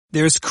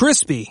there's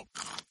crispy.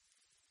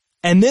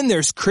 And then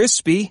there's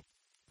crispy.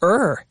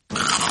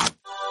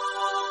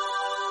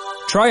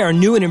 Try our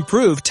new and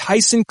improved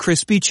Tyson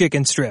Crispy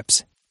Chicken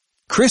Strips.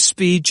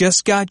 Crispy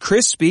just got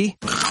crispy.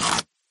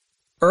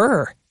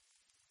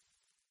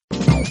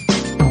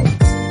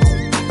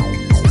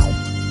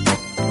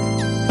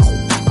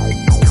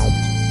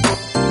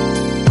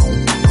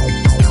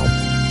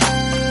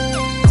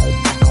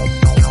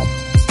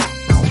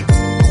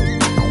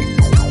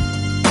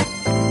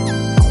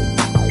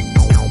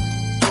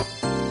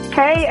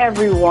 Hey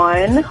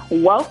everyone,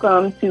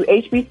 welcome to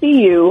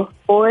HBCU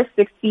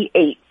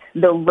 468,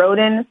 the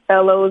Roden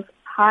Fellows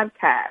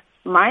podcast.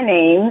 My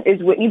name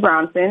is Whitney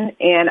Brownson,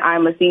 and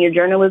I'm a senior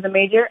journalism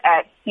major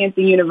at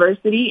Hampton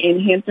University in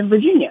Hampton,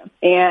 Virginia.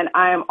 And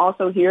I am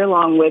also here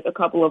along with a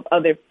couple of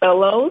other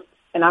fellows,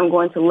 and I'm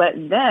going to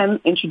let them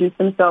introduce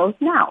themselves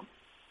now.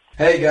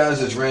 Hey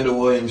guys, it's Randall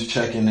Williams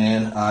checking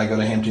in. I go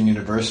to Hampton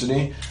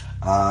University,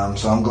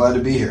 so I'm glad to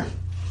be here.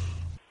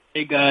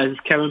 Hey guys, it's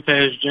Kevin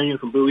Parrish Jr.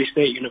 from Bowie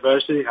State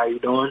University. How you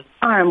doing?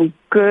 I'm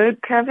good,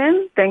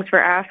 Kevin. Thanks for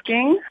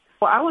asking.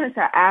 Well, I wanted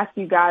to ask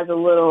you guys a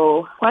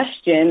little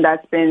question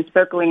that's been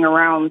circling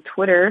around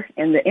Twitter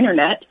and the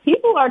internet.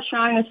 People are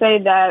trying to say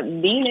that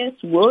Venus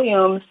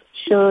Williams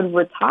should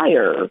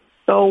retire.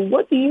 So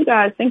what do you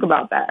guys think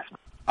about that?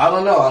 I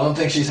don't know. I don't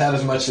think she's had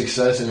as much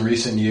success in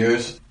recent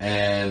years,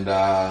 and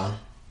I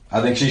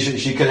think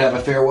she could have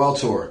a farewell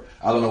tour.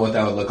 I don't know what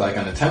that would look like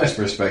on a tennis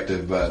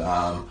perspective, but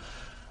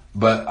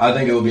I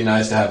think it would be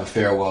nice to have a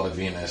farewell to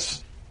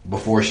Venus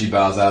before she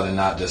bows out and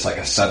not just like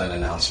a sudden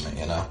announcement,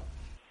 you know?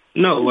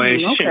 No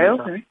way.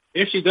 Okay.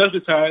 If she does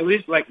retire, at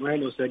least like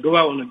Randall said, go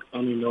out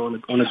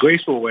on a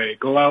graceful way.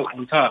 Go out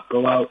on top.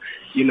 Go out,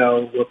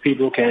 where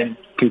people can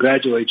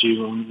congratulate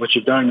you on what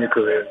you've done in your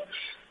career.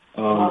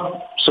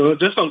 So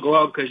just don't go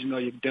out because,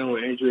 you're dealing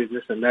with injuries,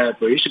 this and that,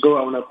 but you should go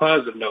out on a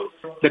positive note.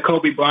 The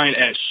Kobe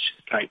Bryant-esque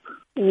type.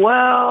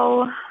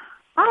 Well,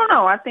 I don't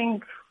know. I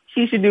think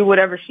she should do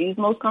whatever she's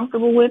most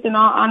comfortable with, in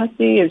all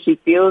honesty. If she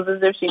feels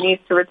as if she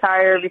needs to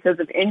retire because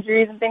of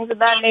injuries and things of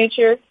that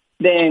nature,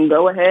 then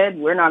go ahead.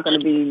 We're not going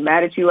to be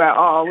mad at you at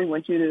all. We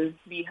want you to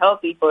be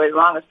healthy for as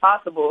long as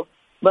possible.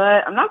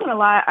 But I'm not going to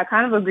lie, I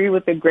kind of agree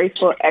with the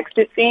graceful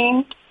exit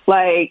thing.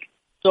 Like,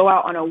 go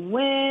out on a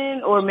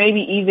win, or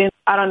maybe even,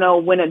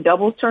 win a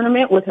doubles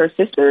tournament with her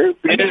sister.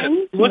 Before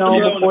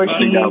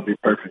she... That would be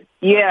perfect.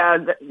 Yeah,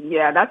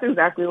 that's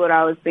exactly what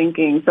I was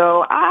thinking.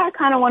 So I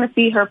kind of want to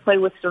see her play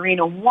with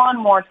Serena one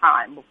more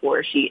time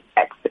before she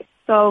exits.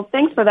 So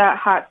thanks for that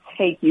hot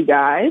take, you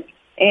guys.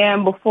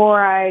 And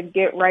before I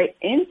get right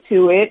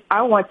into it,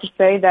 I want to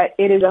say that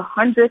it is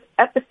 100th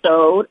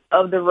episode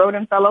of the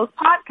Roden Fellows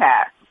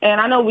podcast. And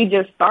I know we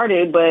just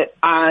started, but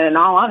in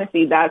all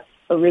honesty, that's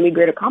a really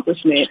great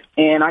accomplishment.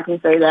 And I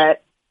can say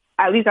that,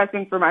 at least I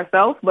think for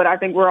myself, but I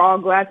think we're all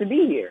glad to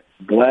be here.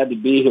 Glad to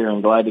be here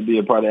and glad to be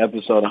a part of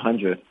episode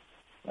 100.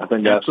 I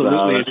think that's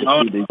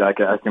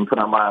I can put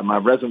on my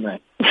resume.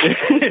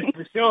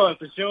 For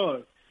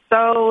sure.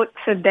 So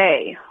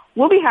today,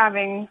 we'll be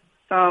having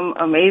some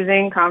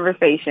amazing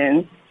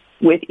conversations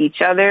with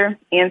each other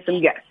and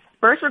some guests.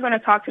 First, we're going to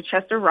talk to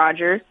Chester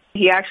Rogers.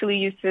 He actually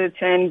used to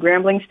attend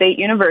Grambling State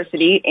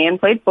University and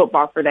played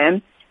football for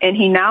them, and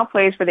he now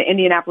plays for the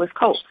Indianapolis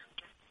Colts.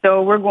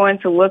 So we're going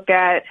to look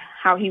at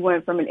how he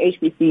went from an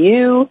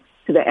HBCU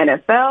to the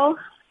NFL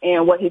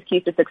and what his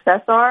keys to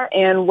success are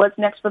and what's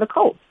next for the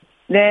Colts.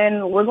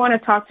 Then we're going to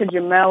talk to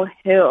Jemele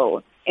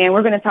Hill, and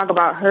we're going to talk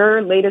about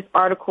her latest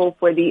article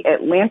for The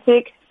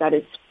Atlantic that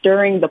is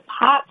stirring the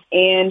pot,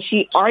 and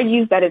she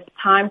argues that it's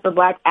time for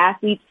Black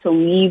athletes to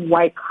leave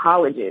white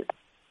colleges.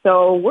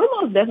 So we're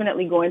most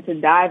definitely going to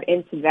dive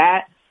into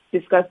that,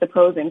 discuss the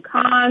pros and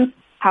cons,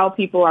 how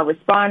people are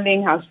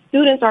responding, how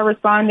students are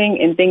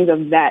responding, and things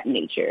of that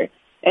nature.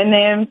 And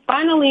then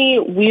finally,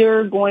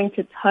 we're going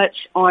to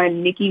touch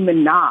on Nicki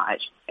Minaj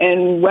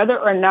and whether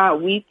or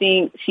not we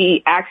think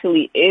she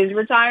actually is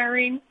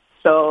retiring.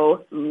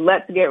 So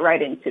let's get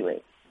right into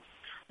it.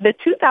 The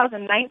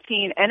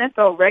 2019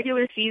 NFL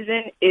regular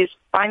season is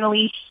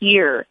finally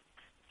here.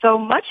 So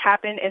much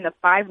happened in the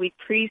 5-week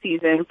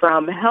preseason,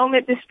 from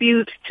helmet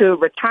disputes to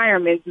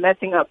retirements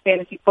messing up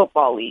fantasy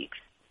football leagues.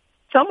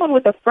 Someone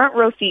with a front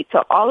row seat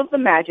to all of the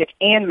magic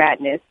and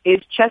madness is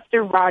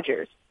Chester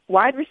Rogers,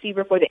 wide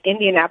receiver for the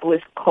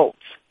Indianapolis Colts.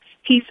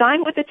 He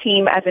signed with the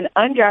team as an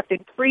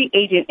undrafted free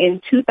agent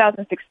in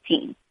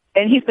 2016,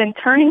 and he's been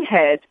turning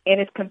heads and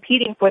is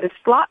competing for the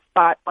slot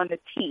spot on the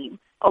team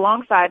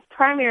alongside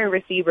primary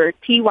receiver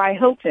T.Y.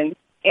 Hilton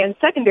and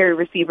secondary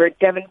receiver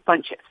Devin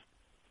Funchess.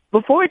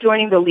 Before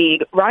joining the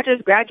league,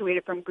 Rogers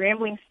graduated from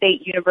Grambling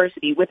State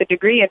University with a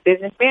degree in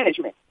business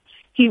management.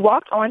 He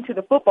walked on to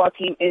the football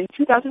team in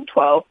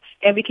 2012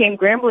 and became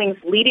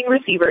Grambling's leading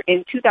receiver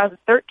in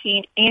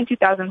 2013 and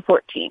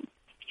 2014.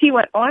 He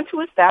went on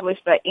to establish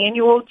the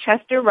annual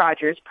Chester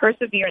Rogers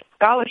Perseverance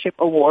Scholarship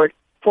Award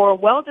for a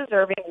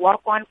well-deserving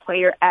walk-on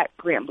player at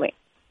Grambling.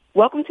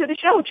 Welcome to the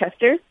show,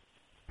 Chester.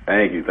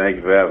 Thank you. Thank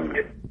you for having me.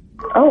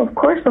 Oh, of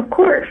course.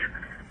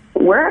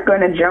 We're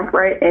going to jump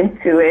right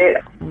into it.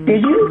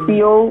 Did you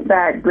feel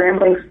that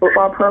Grambling's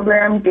football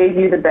program gave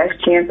you the best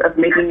chance of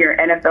making your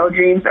NFL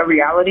dreams a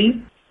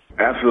reality?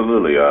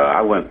 Absolutely.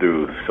 I went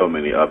through so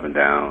many up and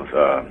downs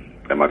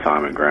at my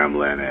time in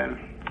Grambling, and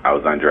I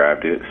was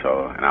undrafted,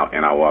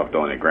 and I walked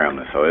on at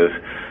Grambling. So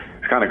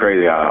it's kind of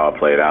crazy how it all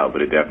played out,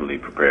 but it definitely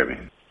prepared me.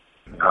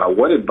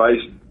 What advice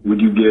would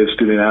you give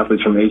student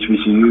athletes from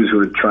HBCUs who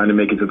are trying to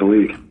make it to the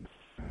league?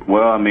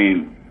 Well, I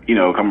mean,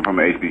 coming from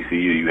an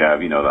HBCU, you have,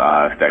 the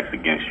odds stacked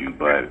against you.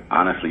 But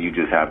honestly, you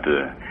just have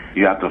to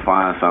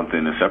find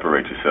something to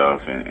separate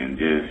yourself and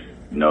just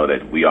know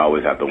that we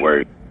always have to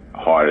work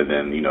harder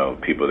than,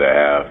 people that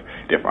have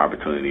different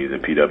opportunities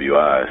at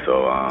PWI.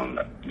 So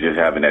just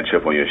having that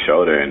chip on your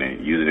shoulder and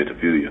then using it to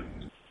fuel you.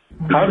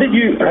 How did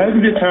you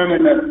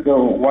determine that the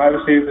wide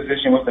receiver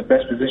position was the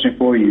best position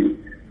for you?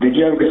 Did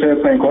you ever consider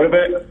playing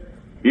quarterback?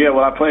 Yeah,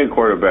 well, I played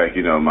quarterback,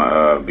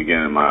 my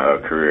beginning of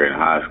my career in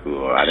high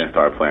school. I didn't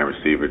start playing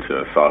receiver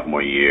till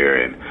sophomore year,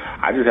 and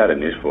I just had a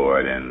niche for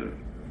it, and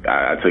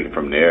I took it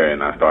from there,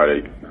 and I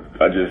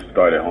just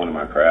started honing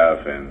my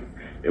craft, and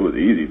it was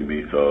easy to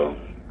me, so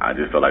I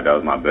just felt like that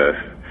was my best,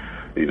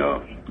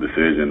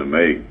 decision to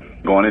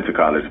make. Going into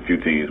college, a few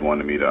teams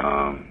wanted me to,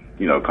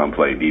 come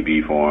play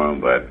DB for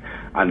them, but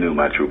I knew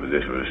my true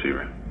position was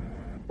receiver.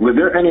 Were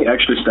there any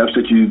extra steps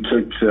that you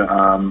took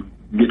to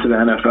get to the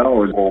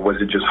NFL, or was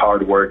it just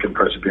hard work and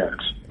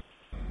perseverance?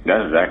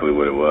 That's exactly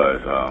what it was,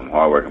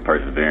 hard work and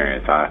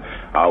perseverance.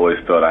 I always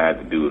felt I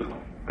had to do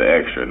the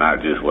extra,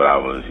 not just what I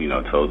was,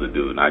 told to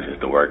do, not just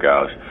the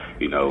workouts,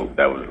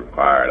 that was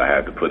required. I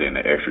had to put in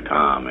the extra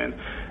time, and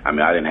I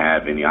mean, I didn't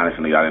have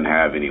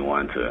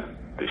anyone to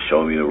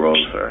show me the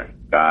ropes or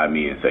guide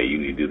me and say, you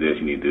need to do this,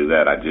 you need to do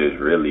that. I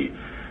just really,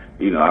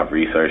 I've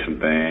researched some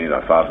things,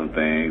 I saw some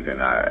things,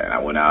 and I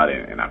went out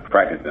and I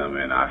practiced them,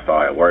 and I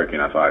saw it working.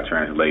 I saw it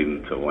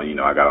translating to when,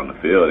 I got on the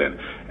field, and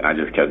I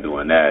just kept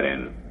doing that.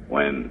 And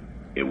when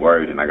it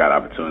worked and I got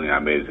an opportunity, I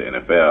made it to the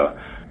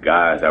NFL,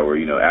 guys that were,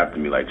 after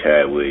me, like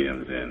Chad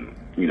Williams and,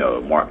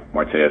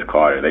 Martez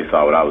Carter, they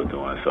saw what I was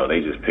doing, so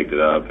they just picked it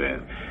up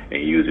and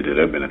used it to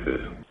their benefit.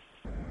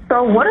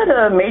 So what are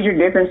the major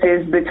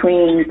differences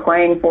between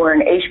playing for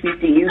an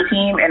HBCU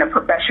team and a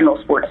professional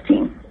sports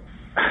team?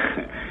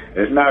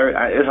 It's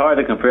hard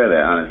to compare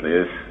that, honestly.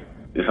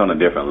 It's on a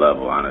different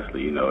level,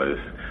 honestly.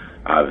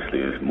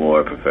 It's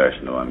more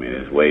professional. I mean,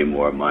 it's way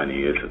more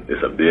money.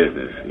 It's a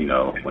business,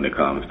 when it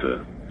comes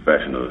to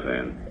professionals.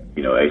 And,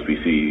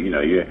 HBC,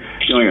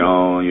 you're on your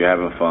own, you're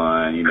having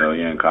fun, you're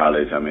in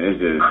college. I mean,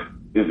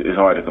 it's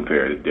hard to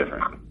compare. It's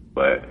different.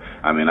 But,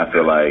 I mean, I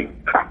feel like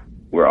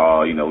we're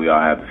all, we all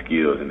have the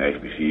skills in the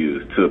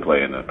HBCUs to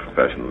play in the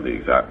professional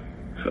leagues,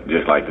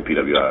 just like the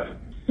PWIs.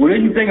 What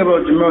did you think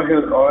about Jemele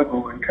Hill's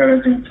article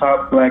encouraging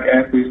top black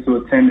athletes to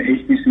attend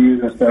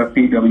HBCUs instead of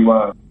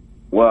PWIs?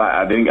 Well, I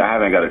haven't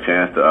got a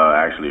chance to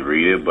actually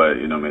read it, but,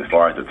 as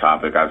far as the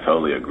topic, I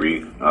totally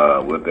agree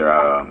with her.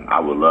 I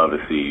would love to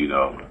see,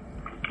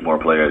 more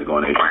players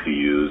going to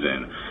HBCUs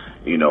and,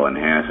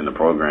 enhancing the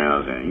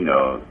programs and,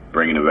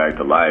 bringing it back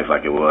to life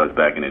like it was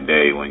back in the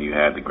day when you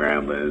had the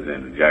Gramblings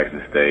and the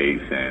Jackson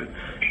States and,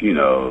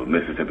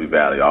 Mississippi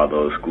Valley, all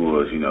those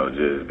schools,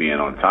 just being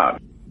on top.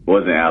 It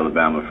wasn't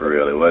Alabama for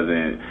real. It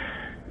wasn't,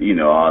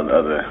 all the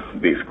other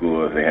big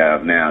schools they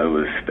have now. It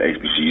was the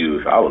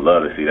HBCUs. I would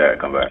love to see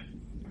that come back.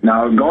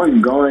 Now,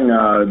 going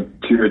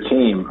to your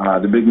team,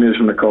 the big news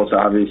from the Colts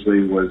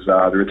obviously was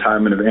the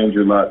retirement of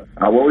Andrew Luck.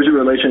 What was your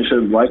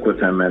relationship like with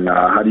him, and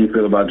how do you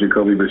feel about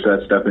Jacoby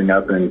Brissett stepping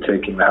up and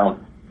taking the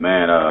helm?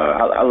 Man,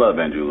 I love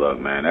Andrew Luck,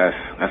 man.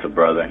 That's a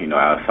brother,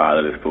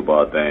 outside of this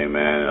football thing,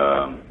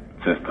 man.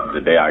 Since the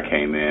day I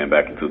came in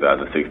back in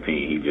 2016,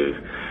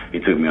 he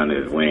took me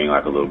under his wing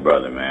like a little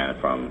brother, man,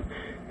 from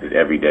just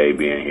every day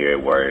being here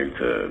at work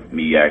to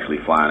me actually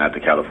flying out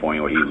to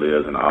California where he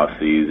lives in the off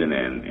season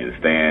and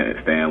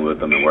staying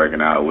with him and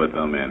working out with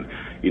him and,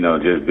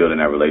 just building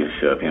that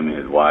relationship, him and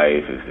his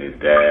wife, his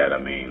dad. I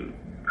mean,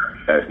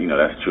 that's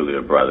truly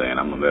a brother, and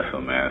I'm gonna miss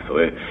him, man. So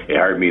it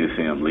hurt me to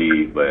see him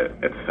leave, but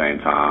at the same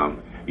time,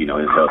 his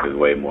health is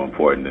way more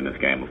important than this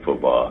game of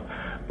football.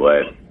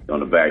 But on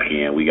the back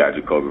end, we got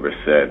Jacoby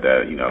Brissett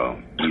that,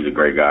 he's a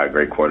great guy,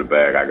 great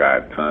quarterback. I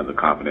got tons of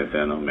confidence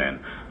in him, and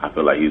I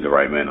feel like he's the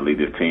right man to lead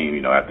this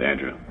team, after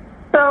Andrew.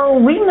 So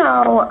we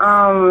know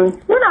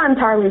we're not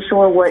entirely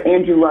sure what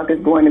Andrew Luck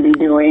is going to be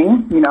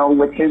doing,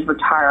 with his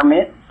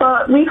retirement.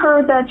 But we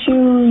heard that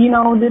you,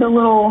 did a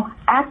little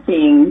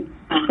acting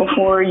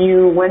before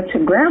you went to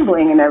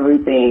Grambling and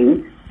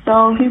everything.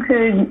 So if you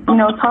could,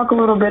 talk a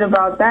little bit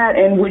about that,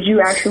 and would you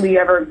actually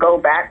ever go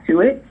back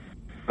to it?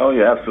 Oh,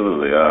 yeah,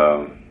 absolutely.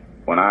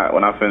 When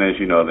I finish,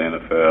 the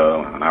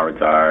NFL, when I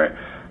retire,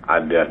 I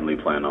definitely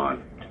plan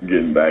on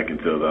getting back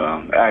into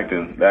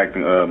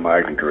my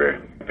acting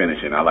career,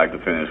 finishing. I like to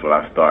finish what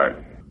I start.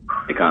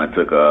 It kind of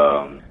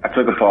I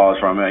took a pause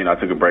from it, I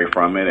took a break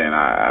from it, and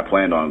I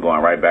planned on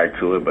going right back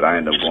to it, but I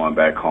ended up going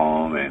back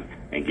home and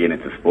getting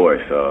into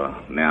sports. So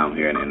now I'm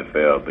here in the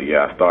NFL. But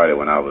yeah, I started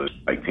when I was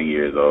like 10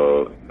 years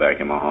old back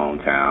in my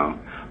hometown.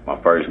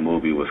 My first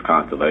movie was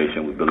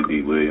Constellation with Billy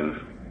D. Williams.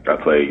 I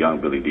played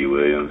young Billy D.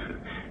 Williams,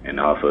 and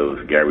also it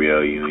was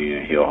Gabrielle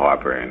Union, Hill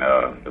Harper, and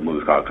the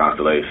movie's called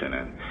Constellation.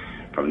 And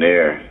from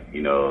there,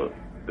 you know,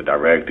 the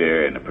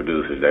director and the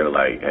producers, they were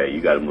like, hey,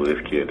 you got to move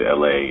this kid to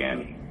L.A.,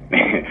 and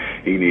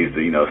he needs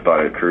to, you know,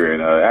 start a career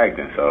in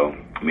acting. So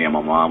me and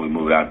my mom, we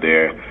moved out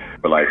there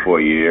for like 4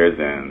 years,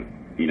 and,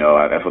 you know,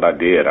 that's what I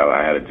did.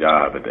 I had a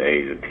job at the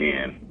age of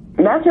 10.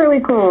 That's really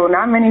cool.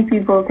 Not many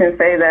people can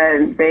say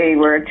that they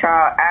were a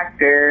child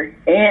actor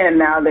and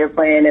now they're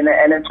playing in the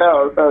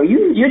NFL. So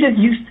you're just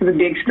used to the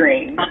big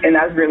screen, and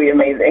that's really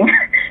amazing.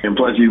 And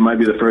plus, you might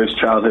be the first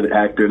childhood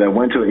actor that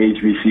went to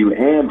HBCU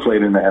and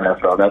played in the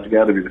NFL. That's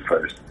got to be the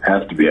first.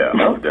 Has to be. Yeah,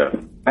 most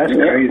definitely. That's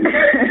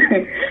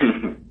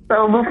crazy.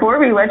 So before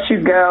we let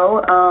you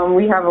go,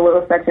 we have a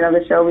little section of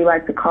the show we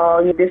like to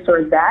call you This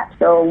or That.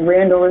 So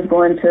Randall is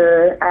going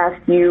to ask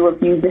you a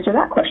few this or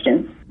that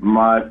questions.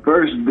 My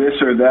first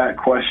this or that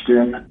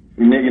question,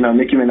 you know,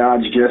 Nicki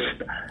Minaj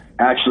just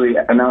actually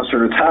announced her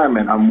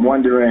retirement. I'm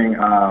wondering,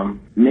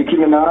 Nicki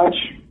Minaj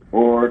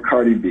or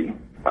Cardi B?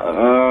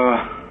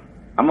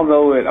 I'm gonna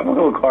go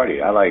with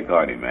Cardi. I like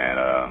Cardi, man.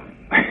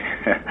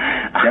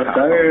 Yes,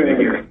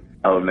 sir.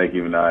 I was Nicki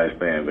Minaj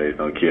fan base.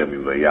 Don't kill me,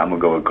 but yeah, I'm gonna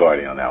go with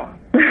Cardi on that one.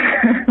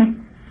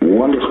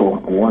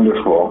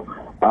 Wonderful.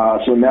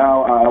 So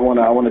now I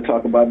want to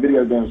talk about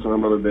video games for a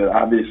little bit.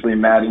 Obviously,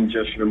 Madden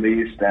just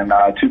released, and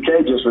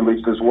 2K just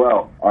released as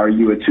well. Are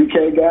you a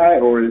 2K guy,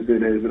 or is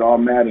it all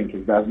Madden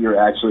because you're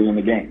actually in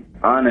the game?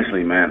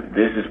 Honestly, man,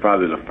 this is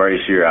probably the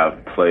first year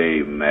I've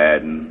played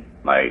Madden,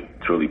 like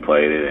truly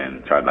played it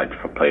and tried like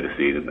to play the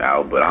season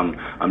out. But I'm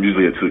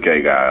usually a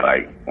 2K guy.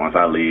 Like once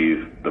I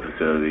leave the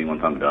facility,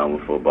 once I'm done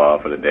with football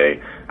for the day,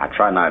 I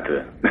try not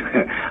to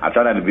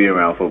be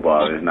around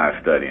football. It's not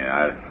studying.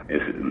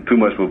 It's too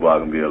much football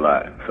can be a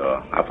lot.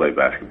 So I play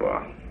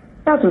basketball.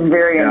 That's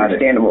very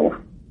understandable.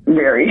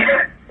 Very.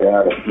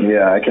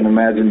 Yeah, I can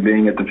imagine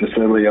being at the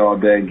facility all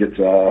day gets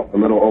a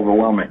little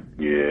overwhelming.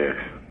 Yeah.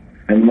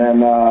 And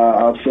then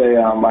I'll say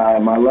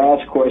my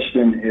last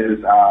question is,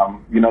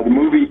 you know, the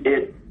movie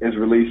It is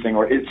releasing,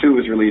 or It 2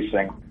 is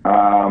releasing.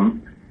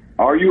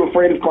 Are you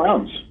afraid of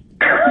clowns?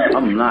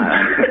 I'm not.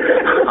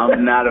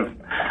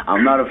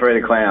 I'm not afraid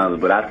of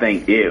clowns, but I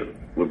think It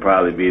would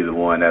probably be the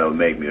one that'll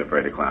make me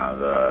afraid of clowns.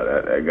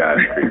 That guy's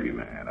creepy,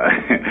 man.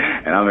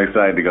 And I'm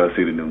excited to go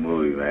see the new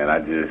movie, man. I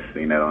just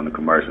seen that on the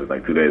commercials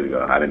like 2 days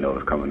ago. I didn't know it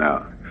was coming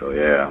out. So,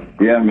 yeah.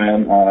 Yeah,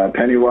 man.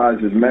 Pennywise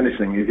is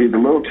menacing. He's a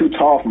little too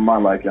tall for my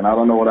liking. I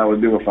don't know what I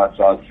would do if I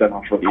saw a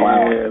 7-foot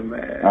clown. Yeah,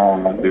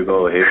 man. Big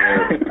old head.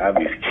 I'd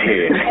be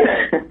scared.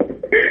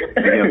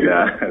 Him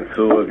down.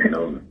 So,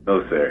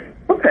 no, sir.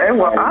 Okay,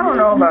 well, I don't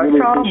know about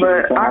y'all,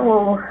 but I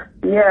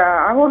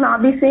will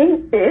not be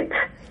seeing It.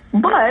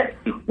 But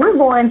we're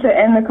going to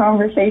end the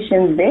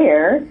conversation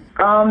there.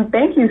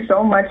 Thank you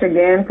so much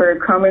again for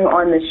coming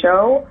on the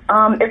show.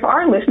 If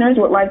our listeners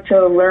would like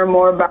to learn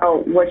more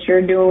about what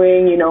you're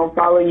doing, you know,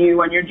 follow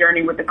you on your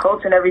journey with the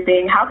Colts and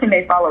everything, how can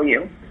they follow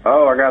you?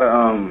 Oh, I got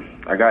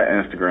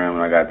Instagram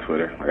and I got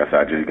Twitter. Like I said,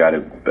 I just got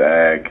it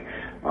back.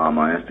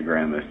 My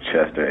Instagram is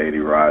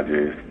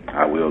Chester80Rogers.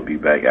 I will be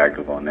back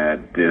active on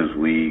that this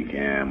week,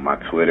 and my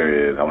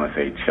Twitter is, I want to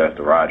say,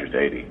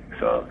 ChesterRogers80.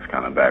 So it's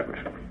kind of backwards.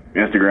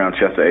 Instagram,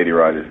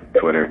 Chester80Rogers.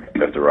 Twitter,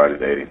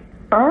 ChesterRogers80.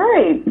 All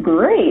right,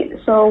 great.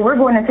 So we're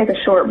going to take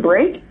a short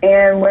break,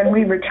 and when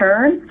we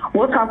return,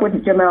 we'll talk with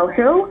Jemele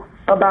Hill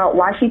about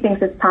why she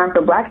thinks it's time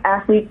for Black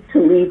athletes to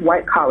leave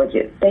white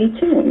colleges. Stay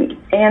tuned.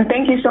 And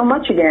thank you so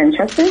much again,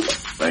 Chester.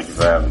 Thank you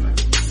for having me.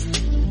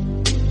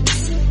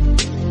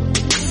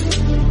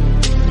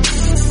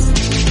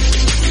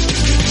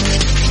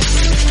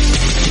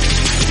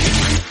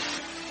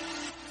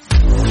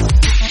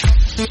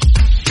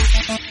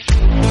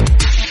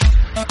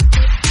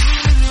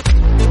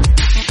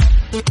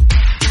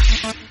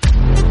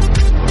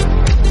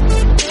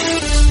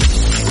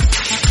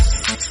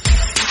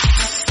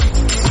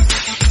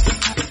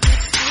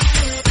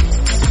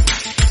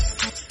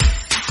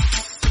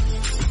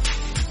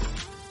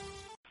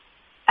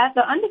 At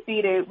The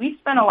Undefeated, we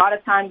spent a lot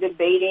of time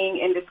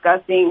debating and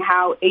discussing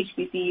how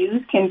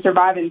HBCUs can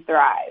survive and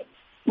thrive.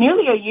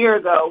 Nearly a year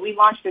ago, we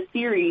launched a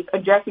series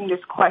addressing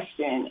this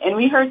question, and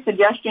we heard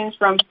suggestions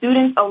from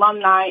students,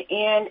 alumni,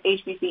 and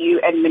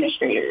HBCU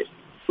administrators.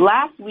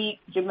 Last week,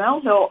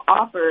 Jemele Hill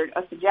offered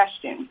a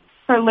suggestion.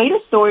 Her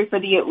latest story for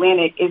The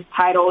Atlantic is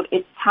titled,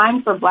 "It's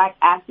Time for Black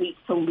Athletes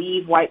to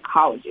Leave White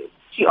Colleges."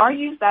 She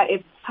argues that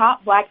if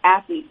top Black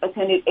athletes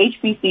attended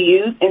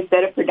HBCUs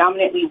instead of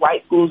predominantly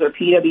white schools or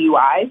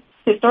PWIs,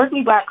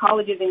 historically Black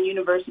colleges and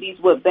universities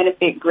would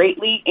benefit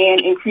greatly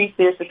and increase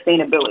their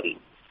sustainability.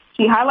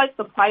 She highlights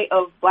the plight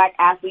of Black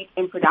athletes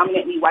in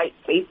predominantly white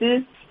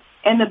spaces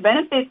and the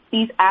benefits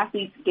these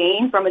athletes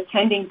gain from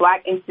attending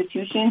Black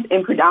institutions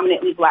in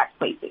predominantly Black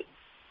places.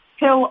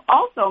 Hill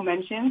also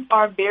mentions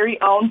our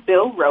very own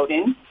Bill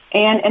Rhoden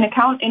and an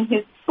account in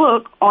his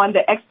book on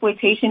the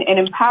exploitation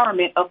and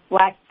empowerment of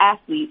Black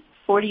athletes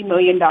 $40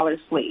 million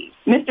slave.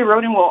 Mr.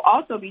 Roden will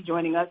also be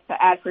joining us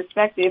to add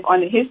perspective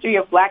on the history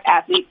of Black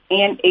athletes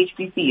and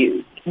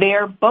HBCUs. They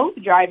are both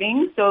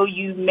driving, so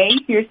you may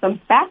hear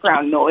some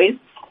background noise,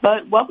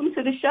 but welcome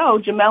to the show,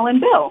 Jamel and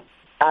Bill.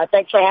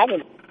 Thanks for having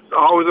me. It's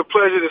always a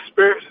pleasure to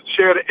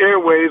share the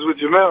airways with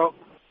Jamel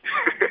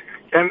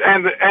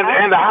and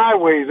the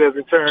highways, as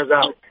it turns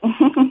out.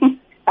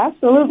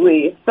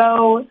 Absolutely.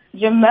 So,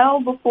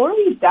 Jamel, before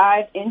we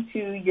dive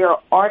into your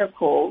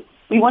article,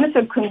 we wanted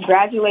to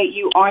congratulate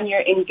you on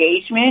your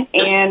engagement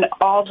and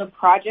all the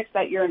projects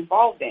that you're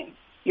involved in.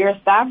 You're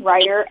a staff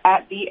writer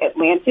at The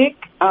Atlantic.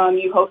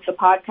 You host the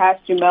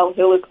podcast Jamel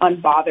Hill is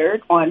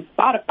Unbothered on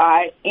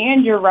Spotify,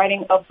 and you're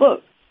writing a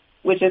book,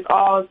 which is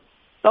all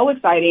so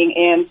exciting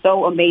and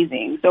so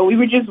amazing. So we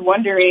were just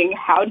wondering,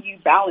 how do you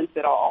balance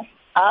it all?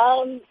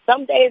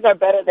 Some days are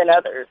better than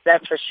others,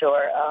 that's for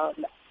sure.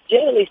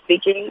 Generally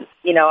speaking,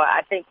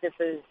 I think this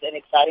is an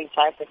exciting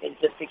time for me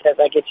just because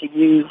I get to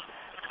use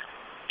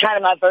kind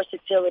of my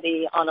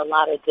versatility on a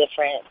lot of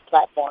different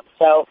platforms.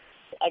 So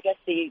I guess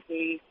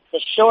the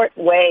short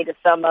way to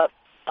sum up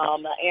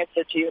the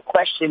answer to your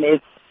question is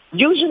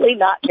usually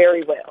not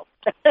very well.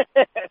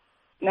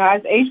 Now,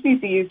 as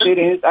HBCU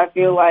students, I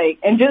feel like,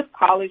 and just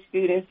college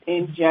students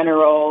in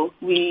general,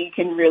 we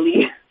can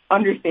really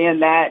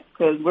understand that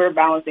because we're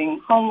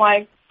balancing home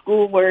life,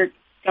 schoolwork.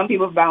 Some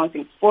people are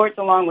balancing sports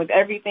along with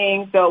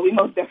everything, so we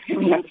most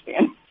definitely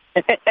understand.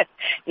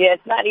 Yeah,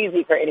 it's not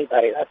easy for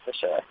anybody, that's for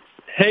sure.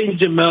 Hey,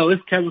 Jamel,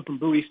 it's Kevin from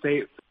Bowie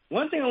State.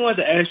 One thing I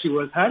wanted to ask you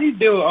was, how do you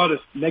deal with all the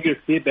negative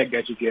feedback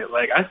that you get?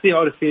 Like, I see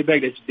all the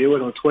feedback that you deal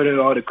with on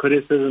Twitter, all the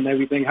criticism and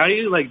everything. How do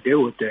you,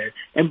 deal with that?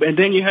 And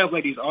then you have,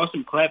 these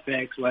awesome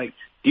clapbacks. Like,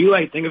 do you,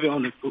 think of it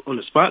on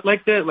the spot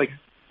like that? Like,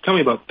 tell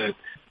me about that.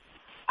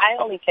 I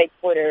only take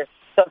Twitter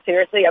so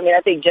seriously. I mean,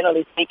 I think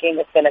generally speaking,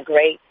 it's been a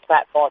great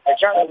platform for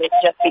journalists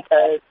just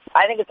because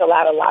I think it's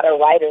allowed a lot of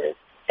writers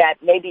that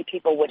maybe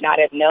people would not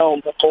have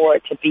known before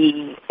to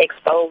be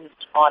exposed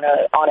on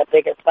a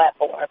bigger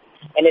platform.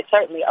 And it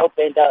certainly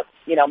opened up,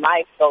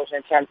 my exposure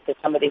in terms of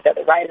some of these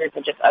other writers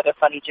and just other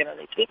funny,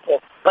 generally people.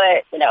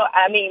 But,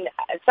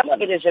 some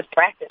of it is just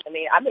practice. I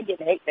mean, I've been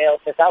getting hate mail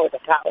since I was in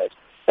college.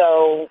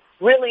 So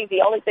really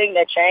the only thing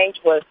that changed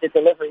was the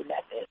delivery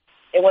method.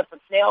 It went from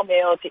snail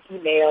mail to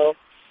email,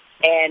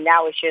 and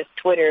now it's just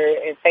Twitter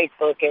and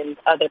Facebook and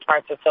other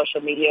parts of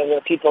social media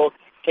where people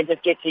can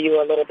just get to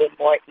you a little bit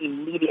more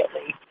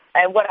immediately.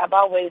 And what I've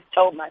always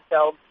told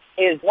myself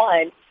is,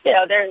 one,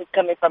 they're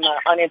coming from an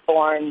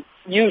uninformed,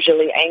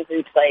 usually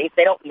angry place.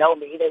 They don't know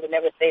me. They would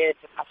never say it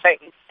to my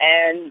face.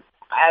 And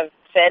I've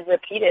said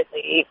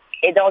repeatedly,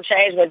 it don't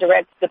change when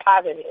direct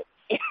deposit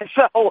is.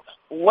 So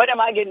what am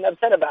I getting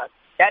upset about?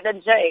 That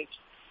doesn't change.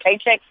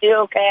 Paycheck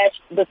still cash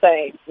the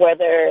same,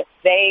 whether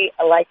they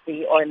like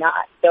me or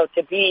not. So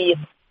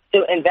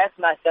to invest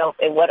myself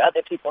in what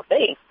other people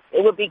think,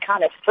 it would be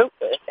kind of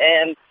fruitless.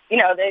 And,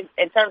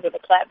 in terms of the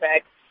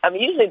clapback,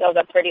 usually those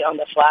are pretty on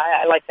the fly.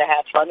 I like to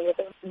have fun with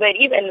them. But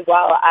even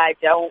while I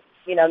don't,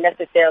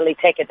 necessarily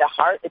take it to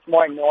heart, it's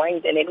more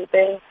annoying than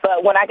anything.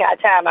 But when I got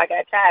time, I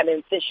got time.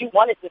 And since you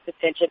wanted this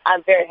attention,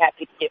 I'm very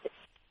happy to give it.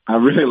 I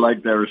really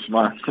like that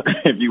response.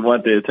 If you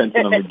want the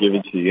attention, I'm going to give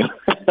it to you.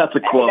 That's a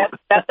quote.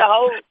 That's the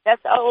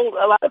whole,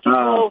 a lot of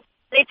people,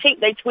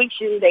 they tweet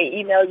you, they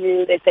email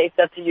you, they say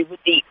stuff to you with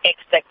the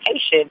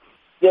expectation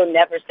you'll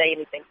never say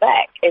anything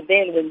back. And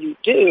then when you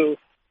do,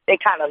 they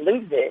kind of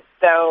lose it.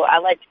 So I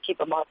like to keep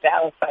them off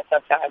balance by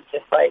sometimes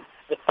just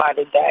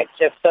responding back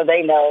just so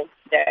they know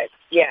that,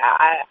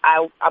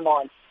 I'm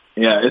on.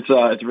 Yeah,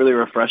 it's really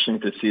refreshing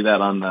to see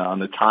that on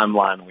the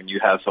timeline when you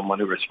have someone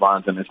who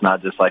responds and it's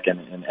not just like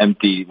an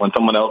empty. When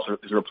someone else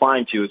is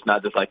replying to you, it's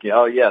not just like,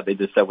 oh yeah, they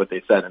just said what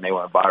they said and they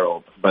went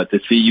viral. But to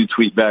see you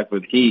tweet back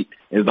with heat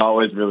is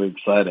always really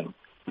exciting.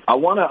 I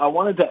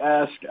wanted to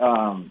ask,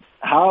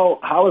 how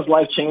has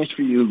life changed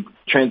for you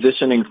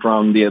transitioning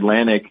from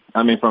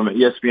from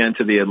ESPN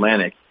to The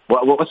Atlantic?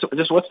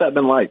 What's that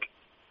been like?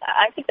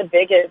 I think the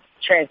biggest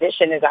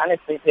transition has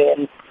honestly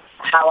been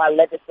how I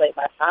legislate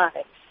my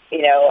time.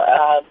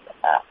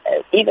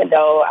 Even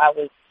though I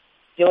was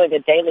doing a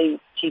daily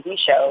TV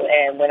show,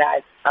 and when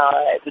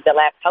the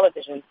last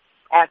television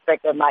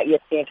aspect of my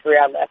ESPN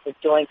career I left was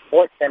doing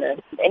SportsCenter,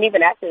 and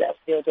even after that,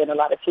 still doing a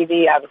lot of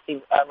TV,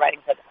 obviously writing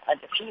for the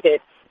Undefeated.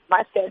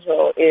 My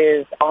schedule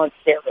is on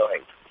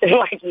steroids.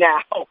 Like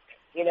now,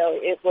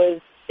 it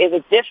was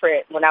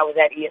different when I was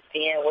at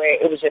ESPN, where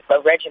it was just a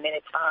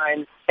regimented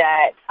time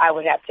that I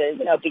would have to,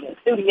 be in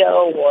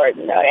studio, or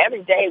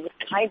every day was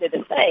kind of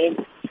the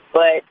same.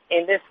 But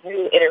in this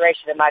new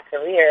iteration of my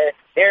career,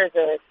 there's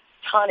a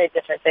ton of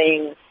different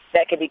things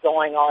that could be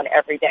going on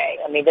every day.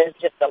 I mean, there's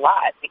just a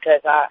lot because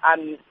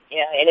I'm,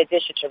 in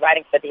addition to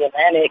writing for The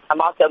Atlantic,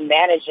 I'm also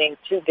managing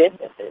two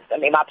businesses. I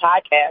mean, my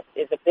podcast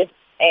is a business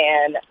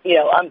and,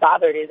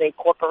 Unbothered is a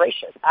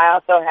corporation. I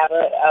also have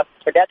a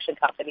production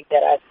company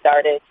that I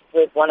started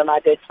with one of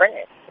my good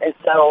friends. And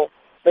so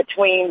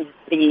between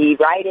the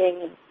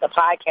writing, the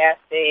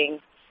podcasting,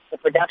 the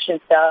production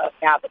stuff,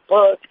 now the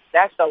book,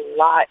 that's a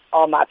lot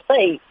on my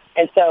plate.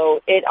 And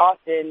so it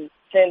often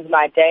sends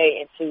my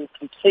day into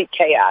complete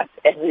chaos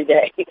every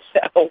day.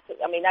 So,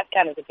 I mean, that's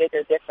kind of the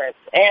bigger difference.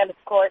 And, of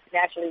course,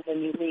 naturally,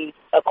 when you lead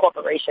a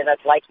corporation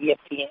that's like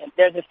ESPN,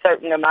 there's a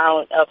certain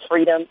amount of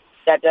freedom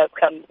that does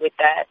come with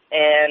that.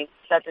 And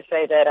it's not to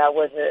say that I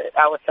was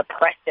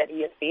suppressed at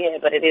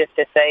ESPN, but it is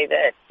to say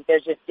that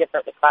there's just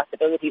different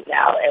responsibilities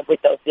now, and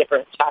with those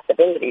different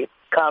responsibilities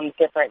comes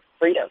different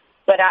freedom.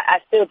 But I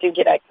still do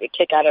get a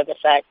kick out of the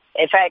fact.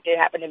 In fact, it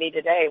happened to me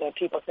today when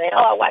people say,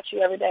 "Oh, I watch you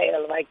every day." And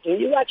I'm like, "Do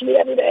you watch me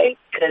every day?"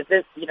 Because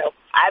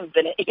I've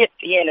been at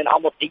ESPN in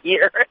almost a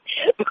year,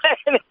 but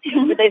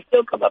they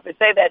still come up and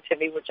say that to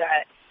me, which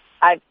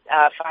I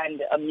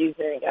find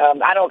amusing.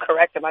 I don't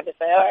correct them. I just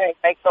say, "All right,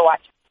 thanks for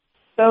watching."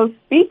 So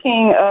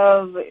speaking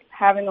of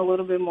having a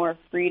little bit more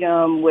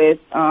freedom with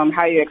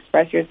how you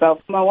express yourself,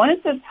 I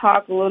wanted to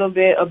talk a little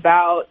bit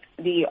about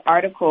the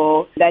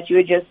article that you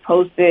had just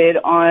posted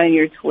on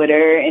your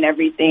Twitter and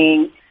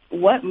everything.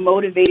 What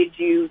motivated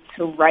you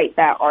to write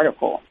that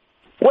article?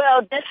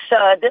 Well, this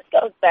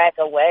goes back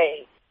a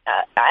way.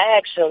 I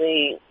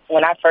actually,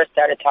 when I first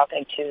started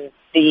talking to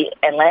the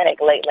Atlantic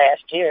late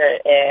last year,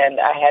 and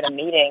I had a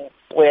meeting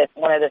with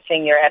one of the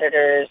senior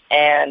editors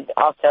and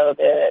also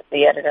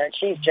the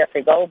editor-in-chief,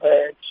 Jeffrey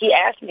Goldberg, he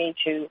asked me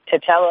to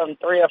tell him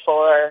 3 or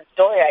 4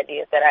 story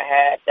ideas that I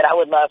had that I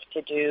would love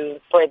to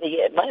do for the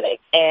Atlantic.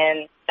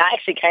 And I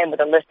actually came with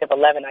a list of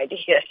 11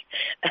 ideas.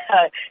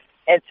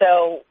 And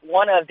so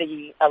one of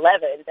the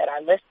 11 that I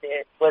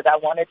listed was I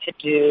wanted to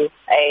do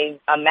a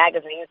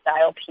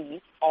magazine-style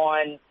piece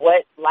on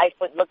what life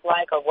would look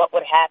like or what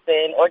would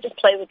happen, or just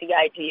play with the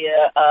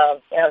idea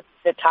of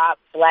the top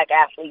Black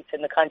athletes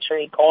in the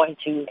country going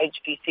to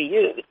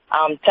HBCUs.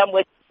 Some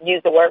would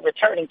use the word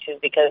returning to,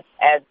 because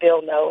as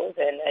Bill knows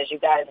and as you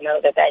guys know,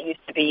 that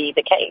used to be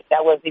the case.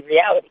 That was the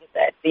reality,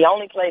 that the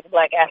only place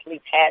Black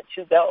athletes had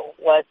to go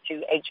was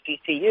to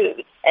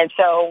HBCUs. And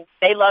so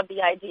they loved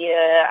the idea.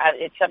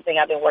 It's something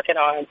I've been working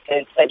on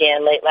since,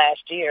 again, late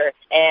last year.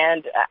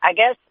 And I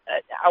guess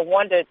I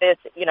wondered this,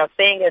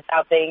 seeing as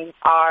how things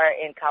are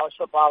in college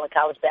football and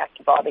college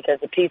basketball, because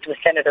the piece was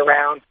centered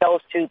around those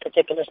 2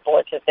 particular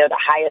sports as they're the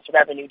highest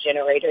revenue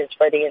generators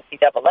for the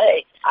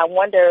NCAA. I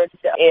wondered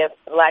if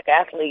Black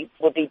athletes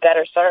would be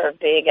better served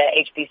being at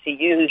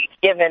HBCUs,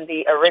 given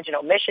the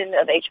original mission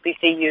of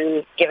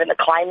HBCUs, given the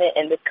climate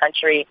in this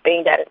country,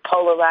 being that it's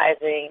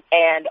polarizing,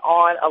 and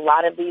on a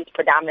lot of these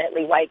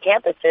predominantly white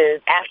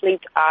campuses,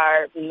 athletes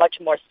are much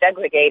more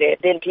segregated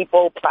than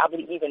people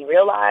probably even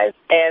realize.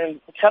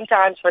 And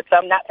sometimes for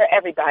some, not for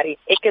everybody,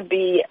 it could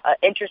be an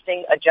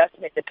interesting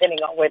adjustment depending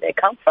on where they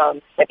come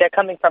from. If they're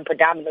coming from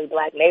predominantly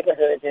Black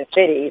neighborhoods and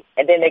cities,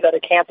 and then they go to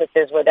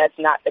campuses where that's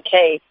not the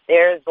case,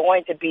 there's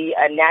going to be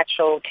a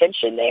natural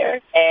tension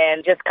there,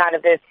 and just kind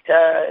of this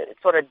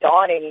sort of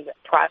daunting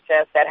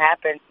process that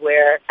happens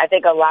where I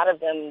think a lot of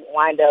them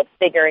wind up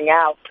figuring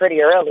out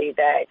pretty early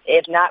that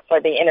if not for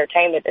the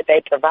entertainment that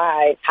they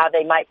provide, how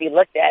they might be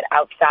looked at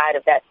outside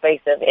of that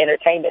space of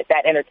entertainment,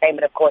 that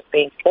entertainment, of course,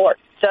 being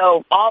sports.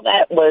 So all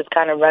that was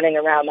kind of running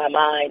around my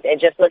mind,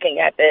 and just looking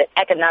at the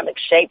economic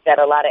shape that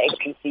a lot of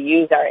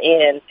HBCUs are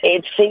in,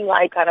 it seemed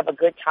like kind of a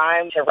good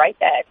time to write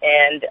that.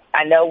 And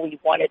I know we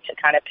wanted to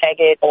kind of peg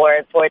it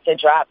or for it to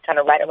drop kind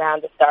of right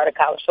around the start of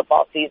college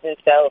football season,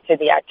 so to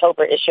the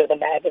October issue of the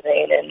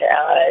magazine. And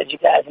as you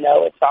guys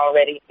know, it's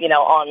already,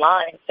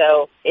 online.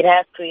 So it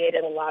has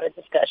created a lot of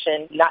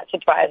discussion. Not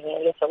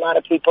surprisingly, it's a lot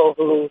of people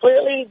who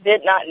clearly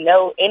did not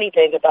know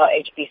anything about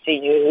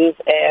HBCUs.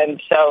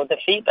 And so the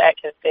feedback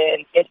has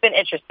been, it's been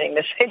interesting,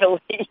 to say the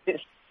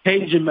least.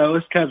 Hey, Jamel,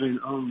 it's Kevin.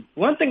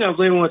 One thing I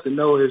really want to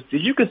know is,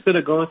 did you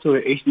consider going to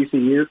an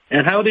HBCU?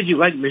 And how did you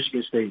like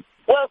Michigan State?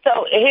 Well,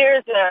 so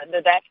here's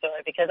the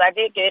backstory, because I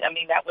did get,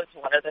 that was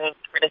one of the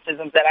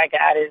criticisms that I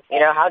got is,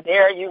 how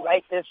dare you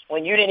write this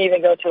when you didn't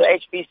even go to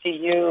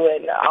HBCU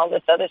and all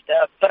this other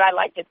stuff. But I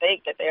like to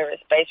think that there is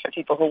space for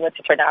people who went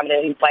to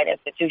predominantly white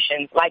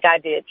institutions like I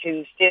did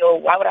to still,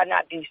 why would I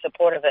not be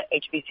supportive of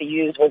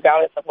HBCUs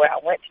regardless of where I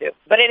went to?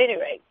 But at any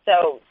rate,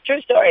 so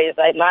true story is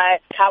like my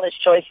college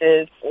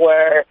choices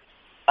were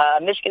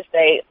Michigan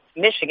State,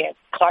 Michigan,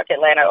 Clark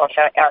Atlanta, or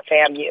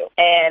FAMU.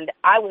 And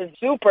I was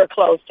super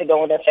close to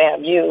going to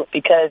FAMU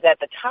because at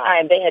the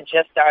time they had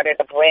just started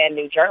a brand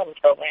new journalism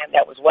program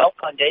that was well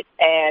funded,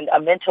 and a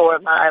mentor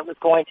of mine was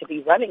going to be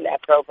running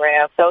that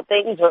program. So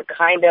things were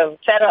kind of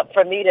set up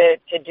for me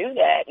to do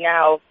that.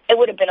 Now, it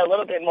would have been a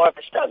little bit more of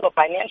a struggle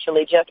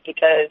financially just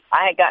because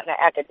I had gotten an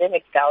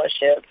academic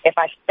scholarship. If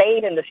I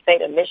stayed in the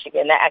state of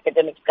Michigan, that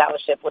academic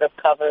scholarship would have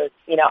covered,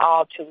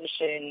 all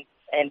tuition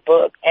and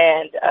book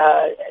and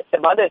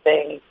some other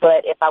things.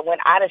 But if I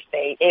went out of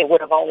state, it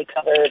would have only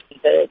covered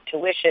the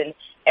tuition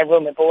and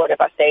room and board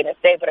if I stayed in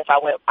state. But if I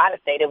went out of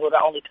state, it would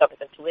have only covered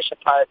the tuition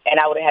part, and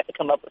I would have had to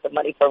come up with the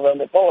money for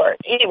room and board.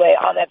 Anyway,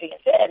 all that being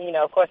said,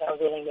 of course I was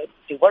willing to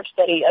do work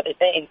study, other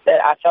things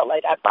that I felt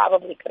like I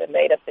probably could have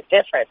made up the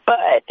difference.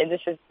 But, and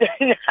this is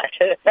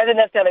not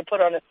necessarily put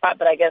her on the spot,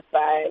 but I guess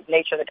by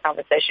nature of the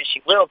conversation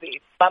she will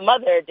be. My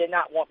mother did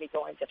not want me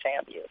going to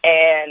FAMU.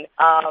 And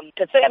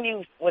because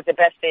FAMU was the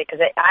best fit,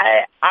 because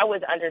I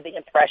was under the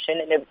impression,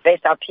 and it was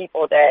based on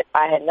people that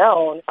I had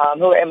known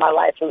who were in my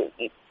life,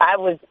 I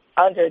was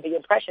under the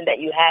impression that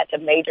you had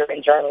to major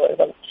in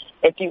journalism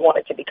if you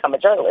wanted to become a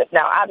journalist.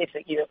 Now,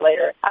 obviously, years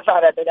later, I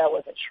found out that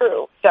wasn't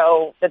true.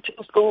 So the two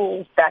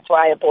schools, that's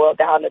why it boiled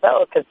down to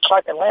those, because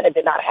Clark Atlanta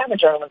did not have a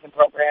journalism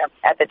program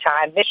at the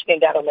time. Michigan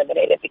got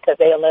eliminated because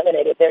they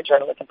eliminated their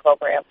journalism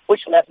program,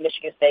 which left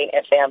Michigan State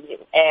and FAMU.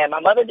 And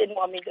my mother didn't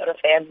want me to go to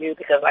FAMU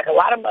because, like a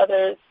lot of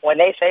mothers, when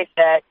they face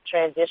that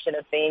transition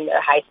of being a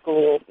high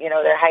school,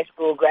 their high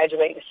school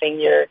graduating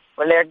senior,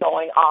 when they're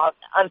going off,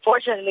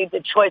 unfortunately,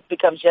 the choice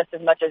becomes just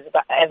as much as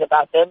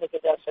about them as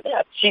it does for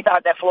them. She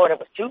thought that Florida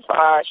was too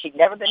far. She'd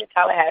never been to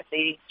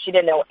Tallahassee. She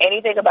didn't know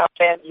anything about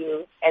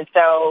FAMU. And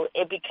so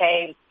it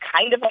became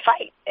kind of a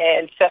fight.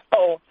 And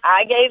so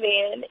I gave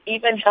in,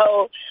 even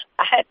though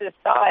I had to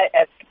start,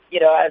 as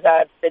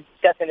I've been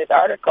discussing this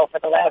article for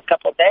the last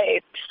couple of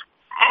days.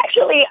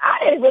 Actually,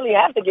 I didn't really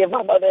have to give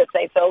my mother a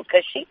say-so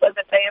because she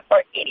wasn't paying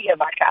for any of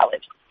my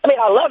college. I mean,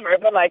 I love her,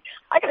 but, I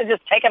could have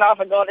just taken off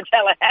and gone to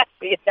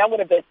Tallahassee. That would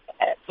have been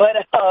sad. But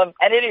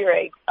at any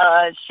rate,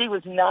 she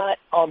was not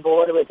on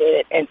board with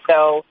it. And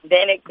so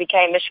then it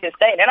became Michigan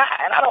State. And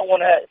I don't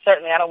want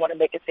to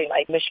make it seem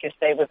like Michigan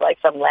State was like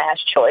some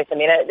last choice. I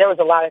mean, there was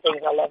a lot of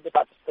things I loved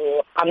about the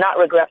school. I'm not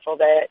regretful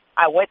that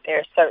I went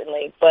there,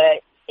 certainly,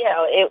 but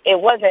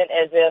it wasn't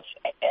as if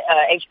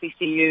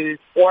HBCUs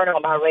weren't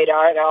on my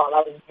radar at all.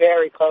 I was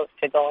very close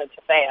to going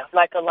to FAM.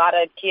 Like a lot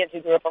of kids who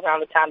grew up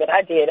around the time that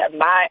I did,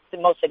 my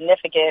most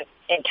significant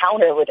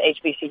encounter with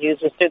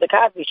HBCUs was through the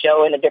Cosby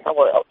Show in A Different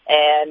World.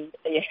 And,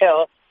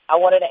 I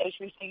wanted an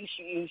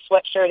HBCU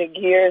sweatshirt and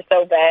gear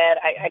so bad.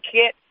 I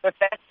can't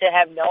profess to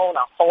have known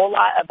a whole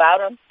lot about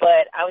them,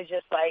 but I was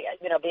just like,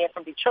 being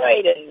from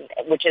Detroit,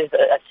 which is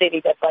a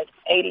city that's like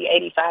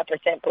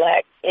 85%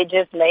 black, it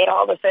just made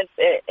all the sense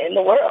in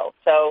the world.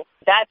 So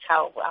that's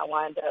how I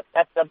wound up.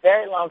 That's a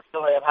very long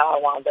story of how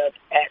I wound up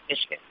at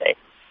Michigan State.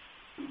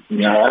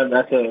 Yeah,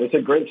 it's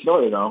a great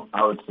story, though,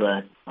 I would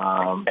say.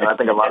 And I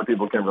think a lot of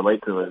people can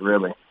relate to it,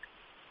 really.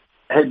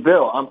 Hey,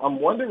 Bill, I'm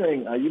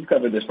wondering, you've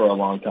covered this for a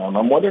long time.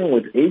 I'm wondering,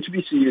 with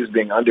HBCUs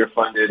being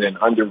underfunded and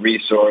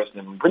under-resourced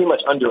and pretty much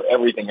under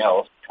everything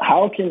else,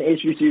 how can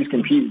HBCUs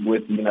compete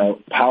with,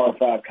 Power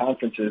 5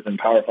 conferences and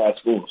Power 5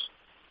 schools?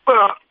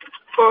 Well,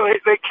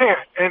 they can't.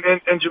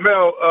 And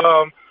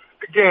Jamel,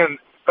 again,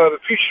 the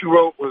piece you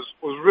wrote was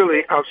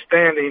really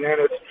outstanding.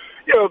 And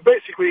it's,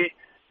 basically,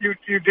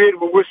 you did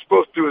what we're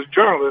supposed to do as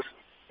journalists,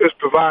 is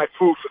provide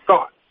food for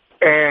thought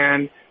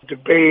and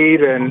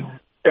debate and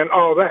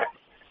all that.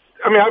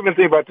 I mean, I've been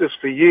thinking about this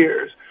for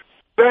years.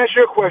 To answer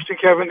your question,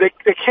 Kevin,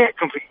 they can't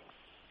compete.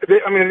 They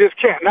just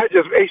can't. Not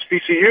just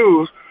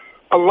HBCUs.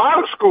 A lot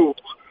of schools,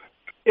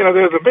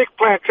 there's a big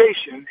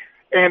plantation,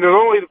 and there's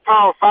only the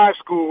Power 5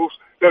 schools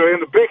that are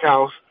in the big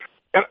house,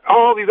 and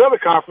all these other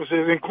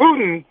conferences,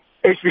 including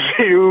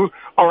HBCUs,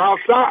 are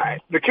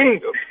outside the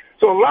kingdom.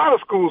 So a lot of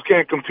schools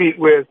can't compete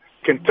with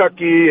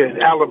Kentucky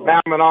and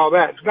Alabama and all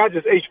that. It's not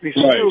just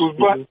HBCUs,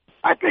 but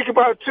I think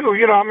about it, too.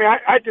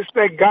 I just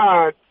thank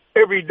God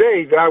every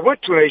day that I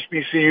went to an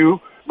HBCU,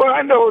 but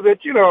I know that,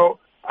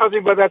 I was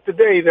thinking about that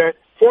today, that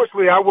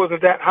fortunately I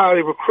wasn't that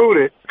highly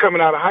recruited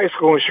coming out of high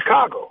school in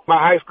Chicago. My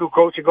high school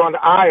coach had gone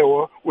to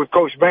Iowa with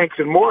Coach Banks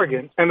in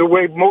Morgan, and the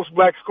way most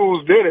black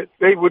schools did it,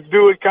 they would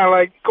do it kind of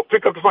like,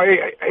 pick up the phone,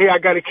 hey, I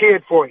got a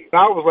kid for you.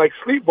 And I was like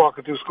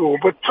sleepwalking through school,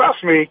 but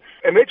trust me,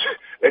 and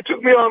they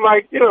took me on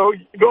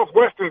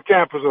Northwestern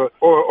campus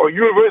or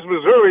University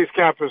of Missouri's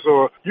campus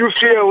or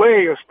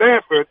UCLA or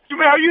Stanford.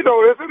 Jamel, you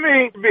know this. It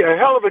means to be a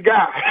hell of a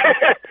guy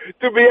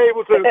to be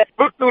able to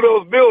look through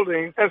those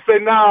buildings and say,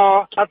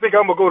 no, I think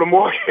I'm going to go to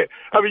Morgan.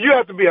 I mean, you'd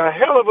have to be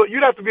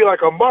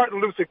like a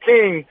Martin Luther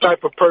King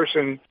type of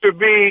person to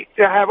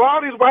have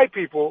all these white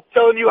people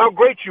telling you how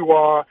great you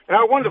are and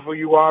how wonderful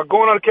you are,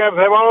 going on the campus,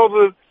 have all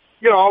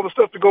the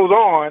stuff that goes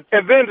on,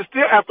 and then to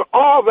still, after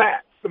all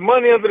that, the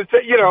money under the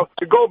table,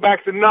 to go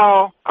back to,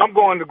 no, I'm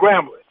going to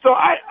Grambling. So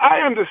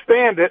I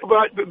understand it,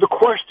 but the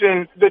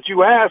question that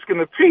you ask in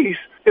the piece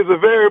is a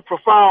very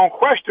profound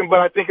question, but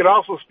I think it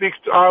also speaks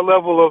to our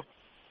level of,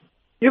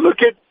 you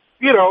look at,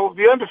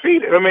 the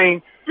undefeated. I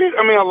mean,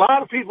 a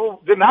lot of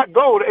people did not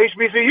go to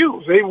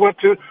HBCUs. They went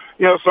to,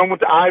 some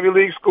went to Ivy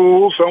League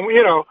schools, some,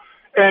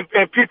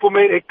 and people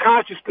made a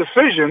conscious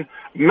decision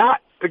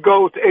not to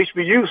go to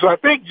HBCUs. So I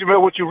think,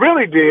 Jamel, what you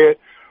really did,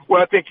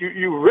 what I think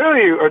you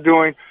really are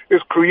doing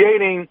is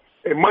creating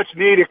a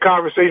much-needed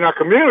conversation in our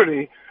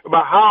community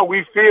about how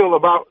we feel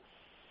about,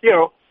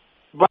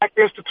 black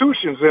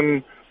institutions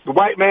and the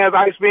white man's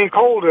ice being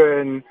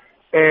colder and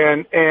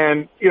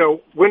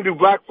when do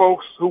black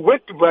folks who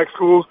went to black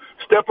schools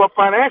step up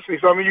financially?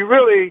 So, I mean, you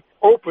really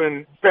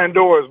open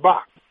Pandora's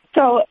box.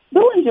 So,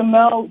 Bill and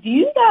Jamel, do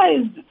you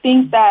guys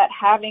think that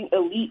having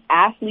elite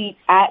athletes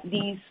at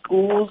these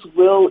schools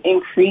will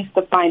increase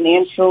the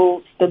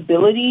financial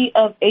stability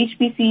of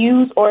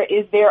HBCUs, or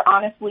is there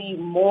honestly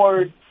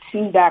more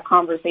to that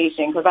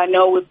conversation? Because I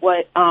know with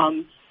what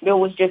Bill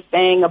was just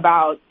saying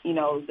about,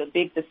 the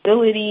big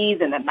facilities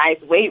and the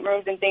nice weight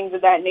rooms and things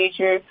of that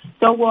nature.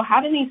 So, will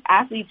having these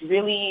athletes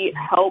really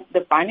help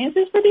the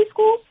finances for these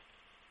schools?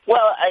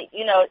 Well,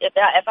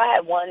 if I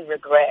had one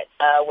regret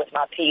with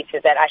my piece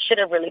is that I should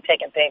have really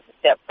taken things a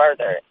step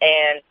further.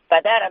 And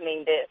by that I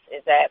mean this,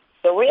 is that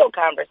the real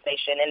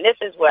conversation, and this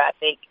is where I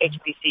think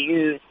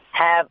HBCUs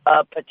have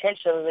a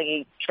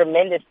potentially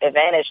tremendous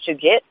advantage to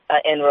get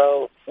an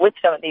inroad with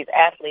some of these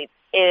athletes,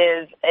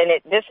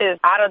 this is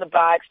out of the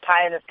box,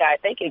 pie in the sky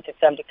thinking to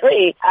some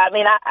degree. I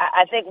mean,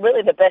 I think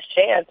really the best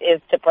chance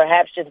is to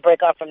perhaps just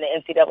break off from the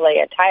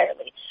NCAA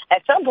entirely.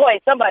 At some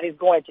point, somebody's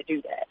going to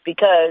do that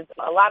because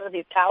a lot of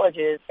these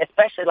colleges,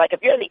 especially like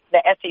if you're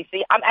the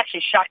SEC, I'm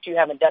actually shocked you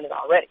haven't done it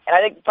already. And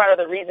I think part of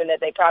the reason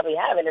that they probably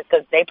haven't is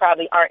because they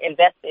probably aren't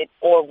invested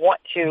or want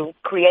to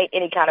create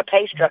any kind of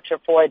pay structure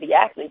for the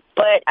athletes.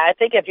 But I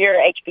think if you're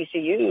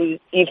HBCUs,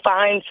 you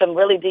find some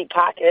really deep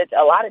pockets,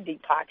 a lot of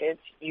deep pockets.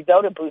 You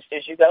go to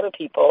boosters, you go to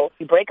people,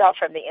 you break off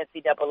from the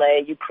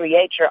NCAA, you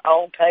create your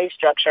own pay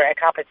structure and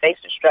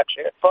compensation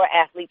structure for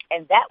athletes,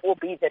 and that will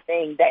be the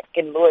thing that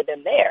can lure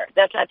them there.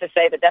 That's not to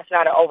say that that's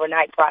not an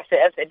overnight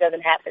process. It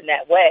doesn't happen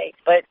that way.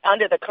 But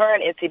under the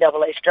current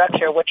NCAA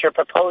structure, what you're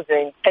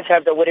proposing in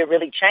terms of would it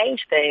really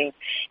change things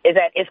is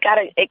that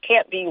it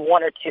can't be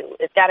one or two.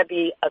 It's got to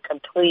be a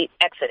complete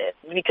exodus.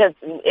 Because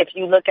if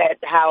you look at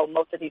how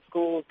most of these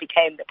schools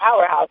became the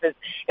powerhouses,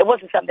 it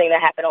wasn't something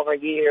that happened over a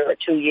year or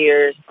 2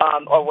 years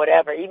or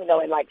whatever, even though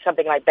in like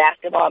something like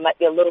basketball it might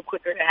be a little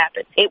quicker to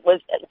happen. It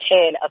was a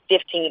 10, a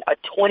 15, a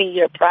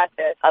 20-year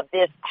process of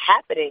this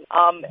happening.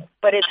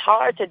 But it's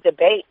hard to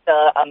debate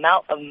the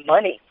amount of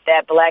money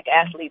that black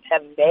athletes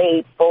have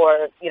made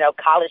for,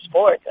 college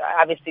sports.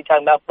 Obviously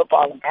talking about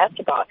football and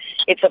basketball.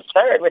 It's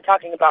absurd. We're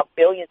talking about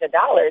billions of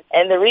dollars.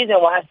 And the reason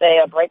why I say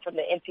a break from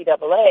the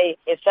NCAA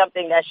is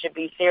something that should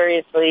be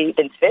seriously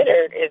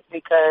considered is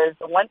because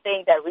the one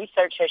thing that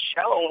research has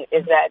shown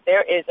is that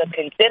there is a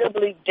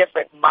considerably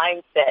different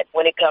mindset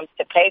when it comes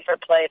to pay for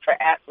play for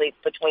athletes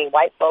between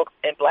white folks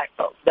and black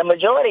folks. The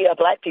majority of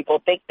black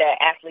people think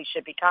that athletes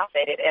should be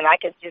compensated. And I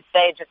could just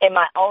say, just in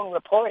my own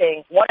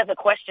reporting, one of the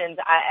questions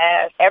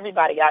I asked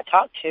everybody I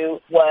talked to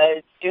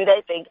was, do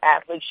they think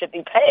athletes should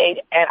be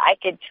paid? And I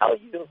could tell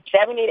you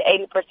 70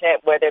 to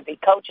 80%, whether it be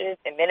coaches,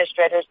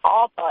 administrators,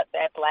 all thought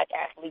that black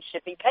athletes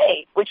should be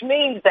paid, which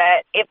means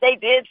that if they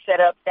did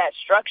set up that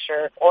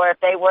structure or if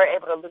they were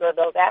able to lure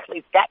those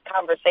athletes, that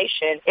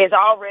conversation is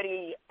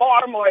already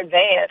far more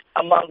advanced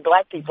among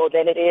black people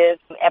than it is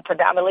at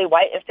predominantly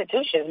white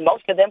institutions.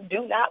 Most of them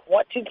do not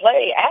want to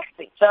play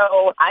athletes.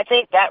 So I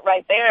think that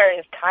right there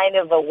is kind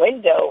of a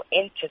window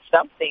into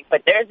something.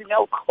 But there's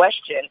no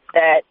question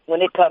that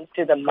when it comes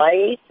to the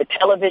money, the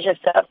television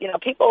stuff,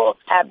 people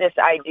have this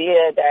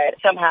idea that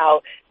somehow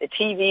the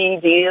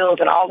TV deals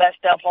and all that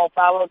stuff won't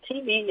follow.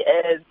 TV,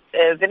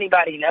 as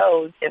anybody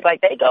knows, is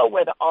like they go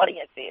where the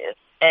audience is.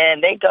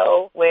 And they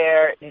go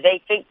where they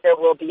think there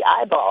will be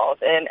eyeballs.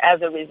 And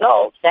as a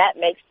result, that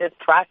makes this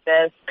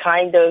process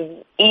kind of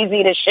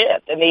easy to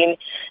shift. I mean,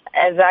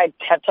 as I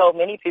have told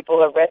many people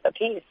who have read the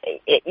piece,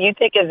 you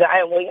think of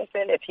Zion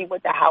Williamson, if he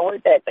went to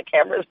Howard, that the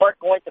cameras weren't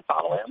going to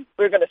follow him?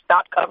 We're going to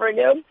stop covering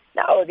him?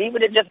 No, he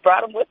would have just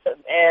brought him with him.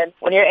 And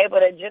when you're able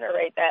to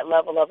generate that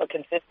level of a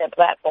consistent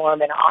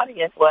platform and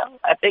audience, well,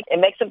 I think it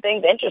makes some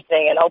things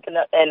interesting and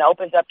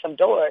opens up some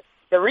doors.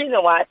 The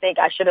reason why I think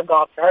I should have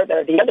gone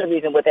further, the other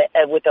reason with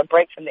a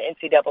break from the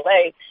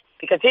NCAA,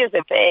 because here's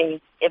the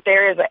thing: if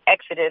there is an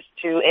exodus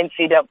to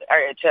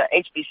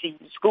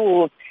HBCU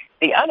schools,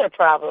 the other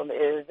problem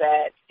is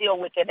that still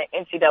within the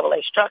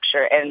NCAA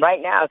structure, and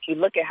right now, if you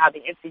look at how the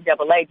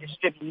NCAA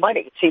distributes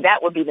money, see,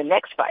 that would be the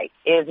next fight,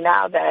 is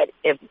now that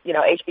if,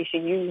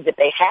 HBCUs, if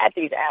they had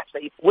these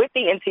athletes, would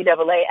the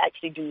NCAA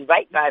actually do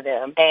right by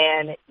them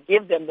and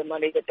give them the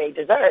money that they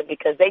deserve,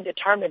 because they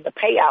determine the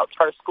payouts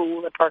per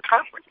school and per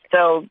conference.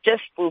 So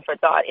just food for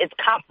thought. It's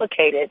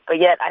complicated, but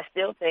yet I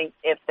still think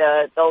if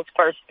those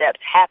first steps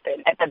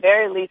happen, at the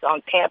very least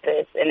on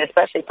campus, and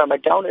especially from a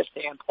donor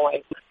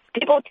standpoint,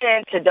 people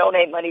tend to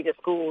donate money to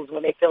schools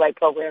when they feel like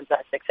programs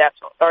are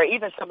successful, or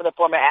even some of the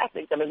former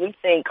athletes. I mean, we've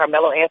seen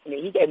Carmelo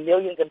Anthony. He gave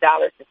millions of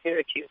dollars to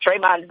Syracuse.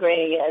 Draymond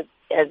Green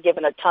has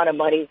given a ton of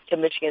money to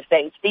Michigan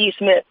State. Steve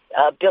Smith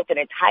built an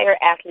entire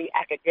athlete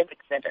academic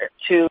center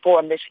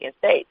for Michigan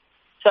State.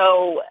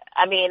 So,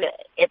 I mean,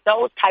 if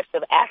those types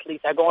of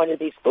athletes are going to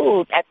these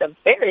schools, at the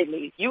very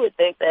least, you would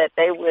think that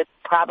they would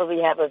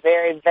probably have a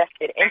very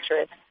vested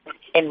interest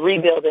in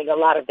rebuilding a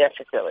lot of their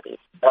facilities.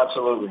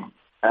 Absolutely.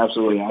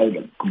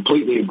 I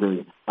completely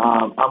agree.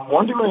 I'm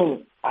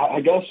wondering,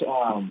 I guess,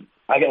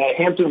 at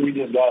Hampton, we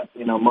just got,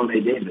 Monet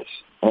Davis,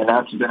 and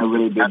that's been a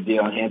really big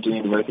deal. Hampton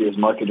University has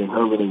marketed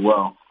her really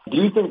well. Do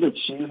you think that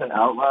she's an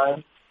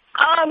outlier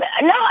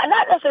No,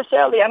 not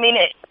necessarily. I mean,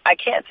 I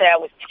can't say I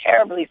was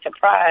terribly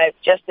surprised,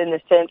 just in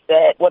the sense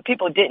that what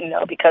people didn't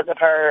know because of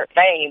her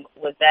fame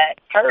was that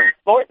her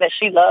sport that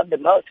she loved the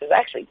most was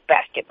actually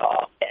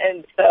basketball.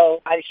 And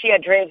so she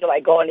had dreams of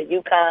like going to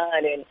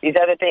UConn and these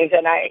other things.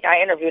 And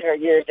I interviewed her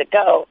years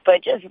ago,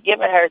 but just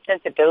given her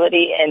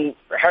sensibility and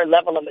her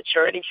level of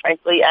maturity,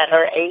 frankly, at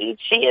her age,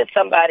 she is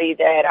somebody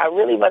that I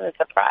really wasn't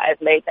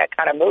surprised made that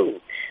kind of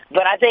move.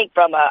 But I think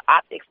from an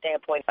optics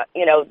standpoint,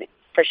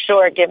 for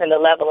sure, given the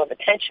level of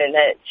attention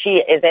that she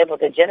is able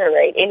to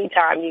generate,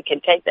 anytime you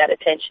can take that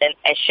attention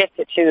and shift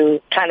it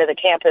to kind of the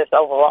campus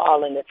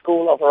overall and the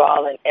school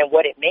overall and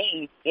what it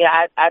means,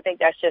 I think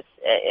that's just,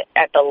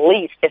 at the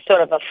least, it's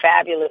sort of a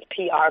fabulous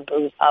PR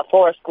boost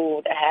for a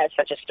school that has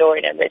such a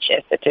storied and rich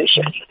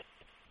institution.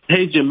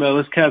 Hey, Jamel,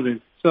 it's Kevin.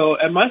 So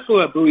at my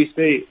school at Bowie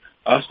State,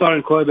 our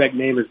starting quarterback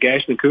name is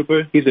Gashman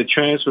Cooper. He's a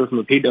transfer from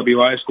a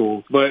PWI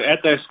school. But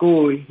at that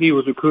school, he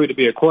was recruited to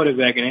be a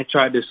quarterback, and they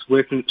tried to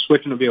switch him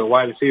to be a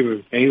wide receiver.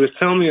 And he was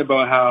telling me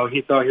about how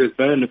he thought he was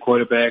better than the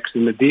quarterbacks,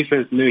 and the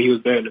defense knew he was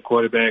better than the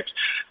quarterbacks.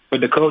 But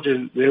the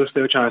coaches, they were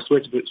still trying to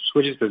switch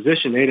his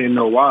position. They didn't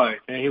know why.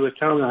 And he was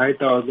telling me how he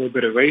thought it was a little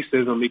bit of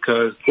racism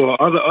because, well,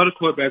 other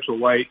quarterbacks were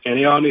white, and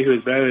they all knew he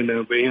was better than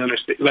them, but he didn't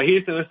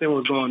understand what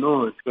was going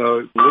on.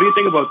 So what do you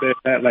think about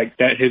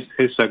that,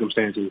 his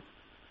circumstances?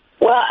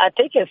 Well, I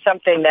think it's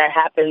something that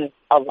happens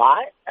a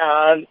lot.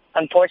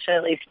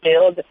 Unfortunately,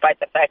 still, despite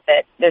the fact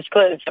that there's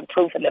clearly some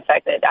proof in the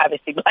fact that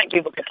obviously black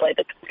people can play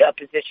the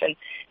position,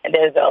 and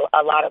there's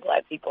a lot of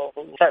black people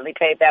who certainly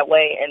paved that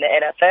way in the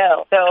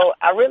NFL. So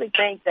I really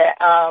think that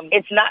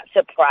it's not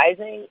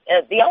surprising.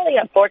 The only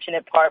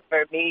unfortunate part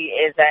for me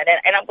is that,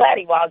 and I'm glad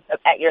he was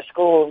at your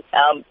school,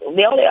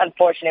 the only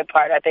unfortunate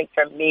part I think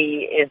for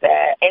me is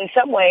that in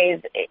some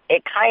ways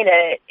it kind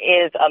of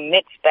is a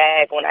mixed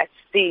bag when I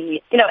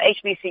see,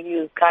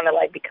 HBCUs kind of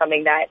like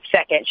becoming that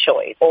second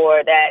choice,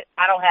 or that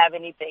I don't have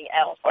anything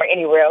else or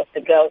anywhere else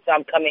to go, so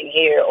I'm coming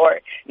here.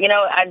 Or,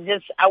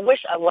 I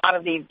wish a lot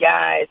of these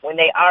guys, when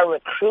they are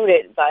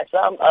recruited by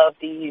some of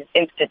these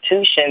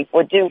institutions,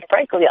 would do,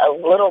 frankly, a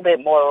little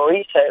bit more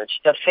research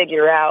to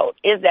figure out,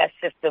 is that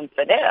system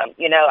for them?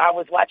 I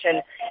was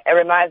watching, it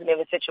reminds me of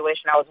a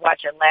situation I was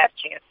watching Last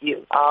Chance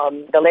U,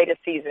 the latest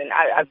season.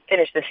 I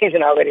finished the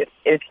season already.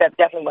 It's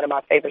definitely one of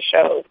my favorite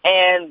shows.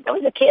 And there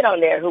was a kid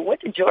on there who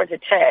went to Georgia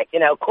Tech,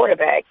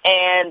 quarterback,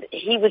 and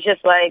he was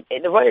just like,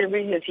 one of the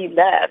reasons he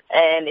left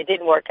and it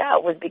didn't work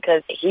out was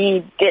because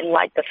he didn't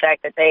like the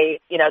fact that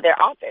their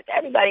offense.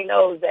 Everybody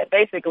knows that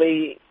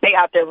basically they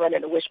out there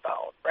running the wishbone,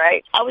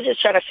 right? I was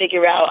just trying to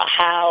figure out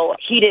how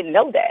he didn't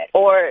know that,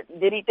 or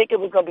did he think it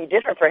was going to be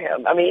different for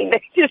him? I mean,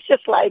 it's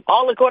just like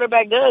all the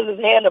quarterback does is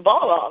hand the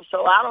ball off,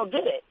 so I don't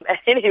get it. At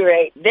any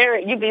rate,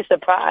 you'd be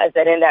surprised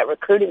that in that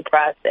recruiting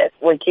process,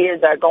 when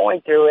kids are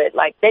going through it,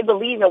 like they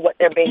believe in what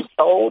they're being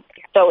told.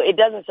 So it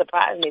doesn't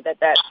surprise me that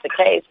that's the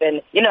case.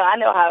 And, I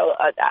know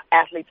how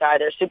athletes are.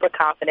 They're super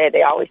confident.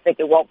 They always think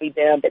it won't be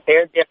them, that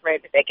they're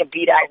different, that they can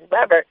beat out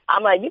whoever.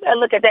 I'm like, you got to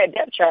look at that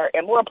depth chart,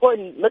 and more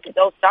important, look at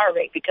those star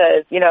rates,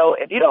 because,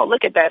 if you don't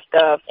look at that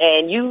stuff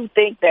and you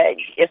think that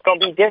it's going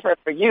to be different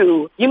for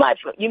you, you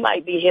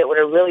might be hit with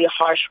a really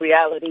harsh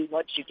reality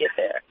once you get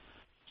there.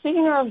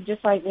 Speaking of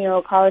just like,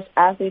 college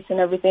athletes and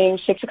everything,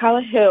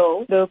 Shakila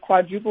Hill, the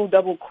quadruple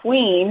double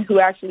queen who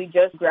actually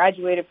just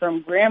graduated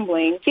from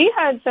Grambling, she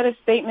had said a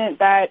statement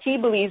that she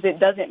believes it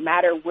doesn't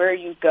matter where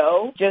you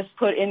go, just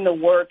put in the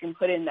work and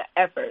put in the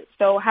effort.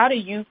 So how do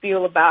you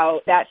feel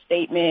about that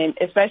statement,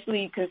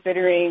 especially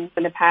considering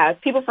in the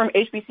past, people from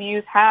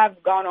HBCUs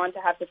have gone on to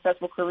have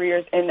successful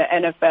careers in the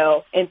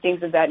NFL and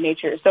things of that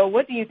nature. So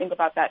what do you think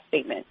about that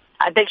statement?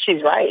 I think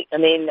she's right. I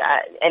mean,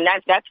 and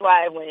that's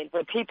why when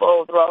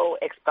people throw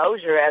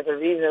exposure as a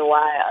reason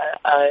why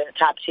a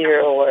top tier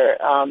or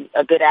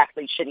a good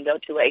athlete shouldn't go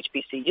to a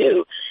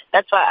HBCU,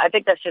 that's why I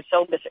think that's just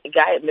so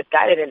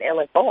misguided and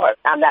ill-informed.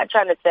 I'm not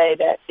trying to say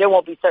that there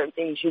won't be certain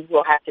things you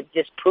will have to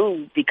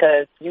disprove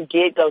because you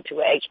did go to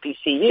a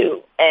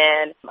HBCU.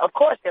 And, of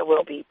course, there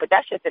will be, but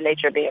that's just the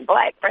nature of being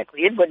black.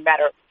 Frankly, it wouldn't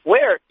matter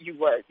where you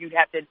were. You'd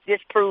have to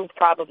disprove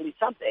probably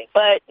something.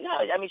 But, no,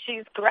 I mean,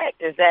 she's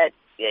correct, is that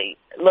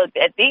look,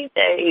 at these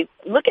days,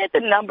 look at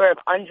the number of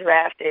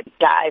undrafted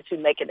guys who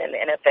make it in the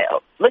NFL.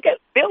 Look at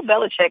Bill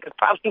Belichick is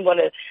probably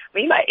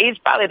he's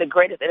probably the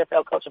greatest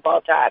NFL coach of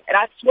all time. And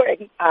I swear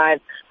he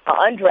finds an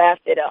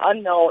undrafted, an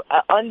unknown,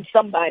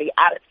 somebody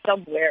out of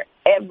somewhere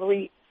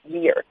every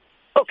year.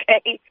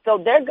 Okay, so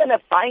they're going to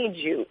find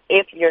you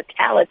if you're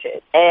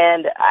talented.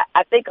 And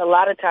I think a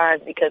lot of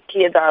times because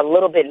kids are a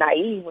little bit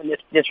naive when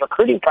this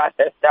recruiting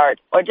process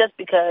starts, or just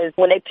because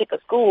when they pick a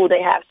school,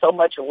 they have so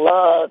much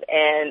love,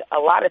 and a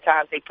lot of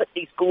times they put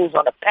these schools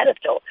on a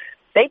pedestal.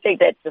 They think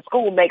that the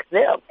school makes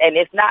them, and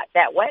it's not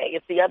that way.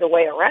 It's the other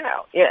way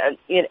around.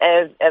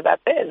 As I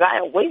said,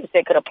 Zion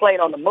Williamson could have played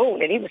on the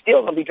moon, and he was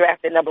still going to be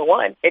drafted number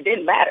one. It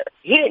didn't matter.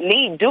 He didn't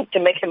need Duke to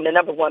make him the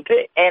number one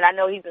pick. And I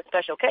know he's a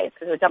special case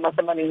because we're talking about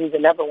somebody who's a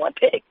number one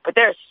pick. But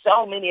there are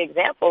so many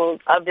examples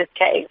of this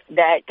case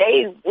that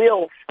they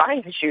will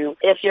find you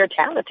if you're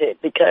talented,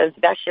 because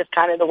that's just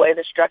kind of the way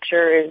the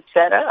structure is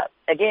set up.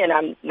 Again,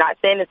 I'm not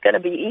saying it's going to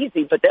be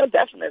easy, but they'll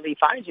definitely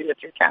find you if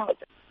you're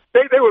talented.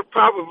 They would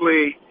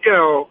probably,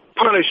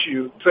 punish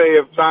you, say,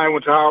 if Zion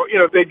went to Howard.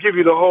 They'd give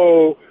you the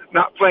whole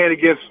not playing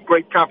against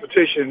great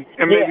competition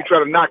and maybe try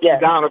to knock you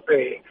down a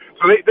peg.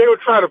 So they would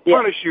try to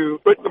punish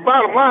you. But the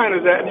bottom line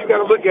is that you got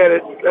to look at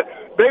it,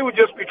 they would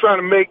just be trying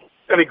to make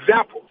an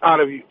example out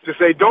of you, to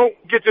say, don't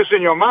get this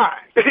in your mind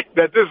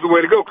that this is the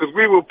way to go, because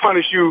we will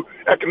punish you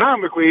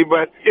economically.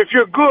 But if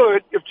you're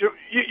good,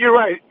 you're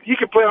right, he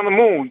could play on the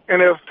moon.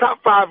 And if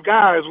top 5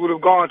 guys would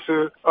have gone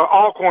to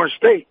Alcorn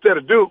State instead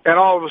of Duke and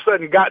all of a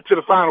sudden got to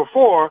the Final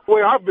Four, the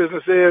way our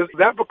business is,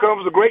 that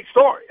becomes a great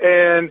story.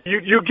 And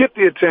you get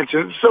the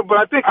attention. But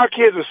I think our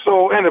kids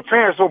are and the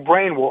parents are so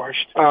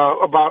brainwashed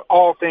about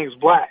all things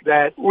black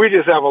that we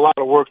just have a lot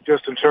of work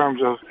just in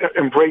terms of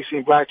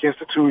embracing black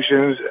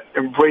institutions,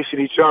 embracing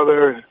each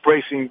other,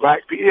 embracing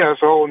black people. Yeah,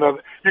 it's a whole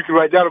nother. You can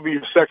write, that'll be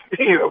your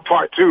second,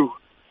 part 2.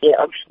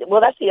 Yeah,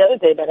 well, that's the other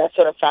thing that I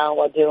sort of found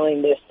while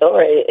doing this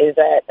story is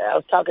that I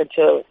was talking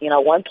to,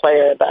 one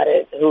player about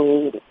it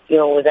who,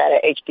 was at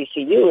an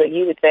HBCU, and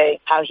he would say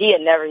how he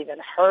had never even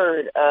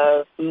heard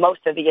of most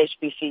of the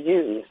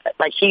HBCUs.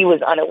 Like, he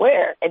was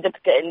unaware. And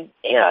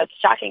it's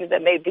shocking as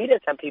it may be to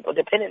some people,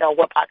 depending on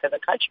what pocket of the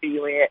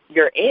country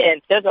you're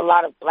in, there's a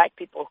lot of black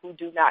people who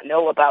do not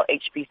know about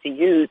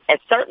HBCUs and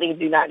certainly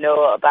do not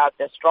know about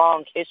the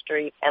strong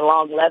history and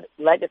long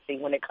legacy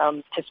when it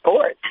comes to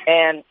sports.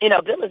 And,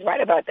 Bill is right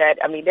about that.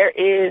 I mean, there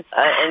is,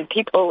 and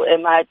people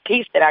in my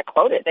piece that I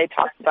quoted, they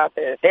talked about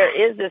this.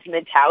 There is this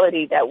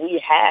mentality that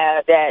we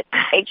have that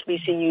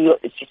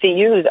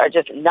HBCUs are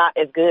just not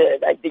as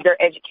good. Like,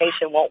 their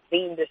education won't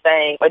mean the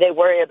same, or they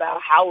worry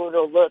about how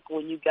it'll look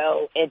when you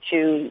go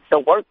into the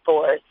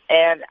workforce.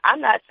 And I'm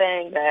not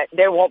saying that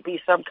there won't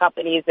be some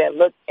companies that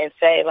look and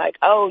say, like,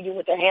 oh, you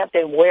went to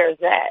Hampton, where's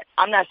that?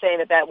 I'm not saying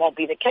that won't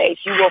be the case.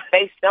 You will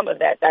face some of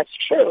that. That's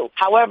true.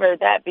 However,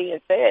 that being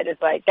said,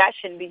 it's like that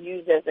shouldn't be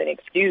used as an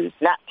excuse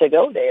not to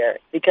go there,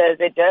 because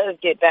it does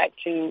get back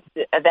to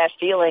that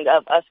feeling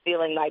of us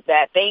feeling like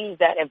that things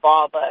that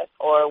involve us,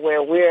 or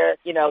where we're,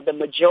 the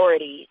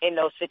majority in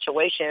those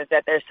situations,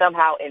 that they're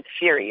somehow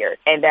inferior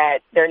and that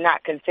they're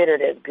not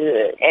considered as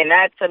good. And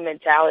that's a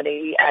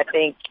mentality, I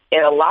think,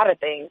 in a lot of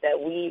things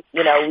that we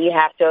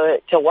have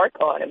to work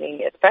on. I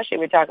mean, especially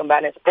we're talking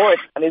about in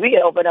sports. I mean, we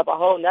can open up a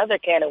whole nother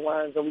can of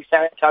worms when we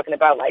start talking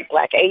about like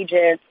black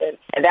agents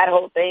and that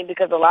whole thing,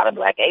 because a lot of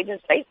black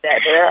agents face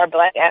that. There are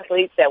black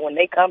athletes that when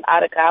they come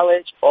out of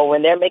college or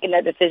when they're making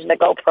that decision to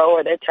go pro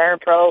or they turn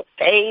pro,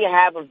 they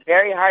have a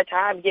very hard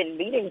time getting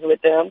meetings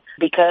with them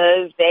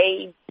because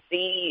they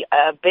see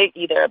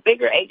either a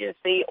bigger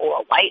agency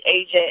or a white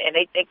agent, and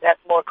they think that's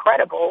more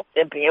credible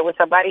than being with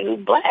somebody who's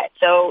black.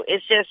 So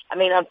it's just, I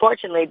mean,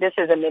 unfortunately, this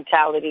is a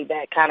mentality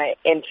that kind of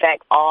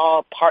infects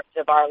all parts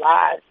of our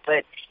lives,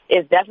 but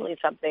it's definitely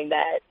something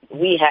that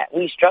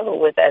we struggle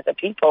with as a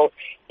people,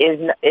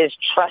 is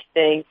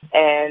trusting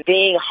and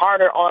being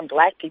harder on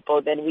black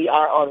people than we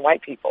are on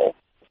white people.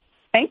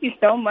 Thank you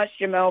so much,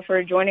 Jamel,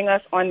 for joining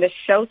us on the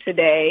show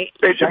today.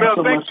 Hey,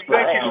 Jamel, thank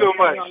you so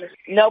much.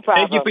 No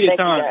problem. Thank you for your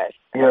time.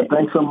 Yeah,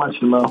 thanks so much,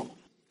 Jamel.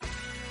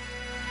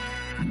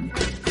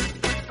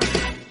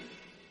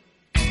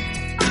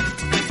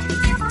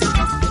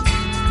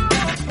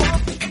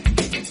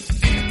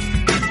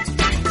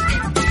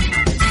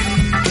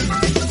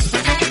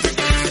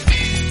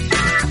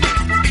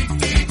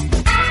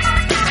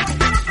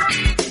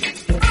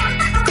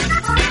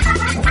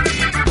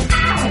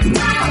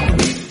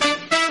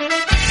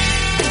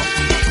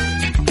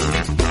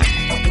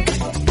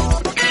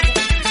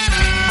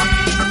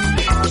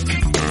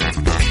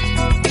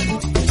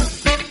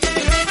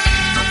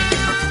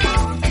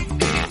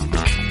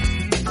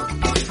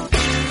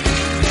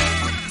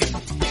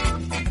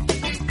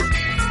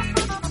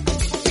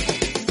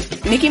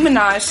 Nicki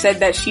Minaj said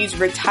that she's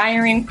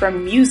retiring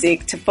from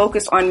music to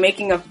focus on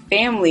making a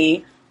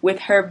family with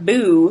her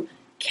boo,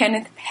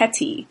 Kenneth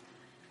Petty.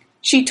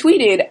 She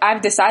tweeted,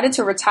 "I've decided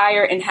to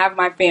retire and have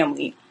my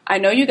family. I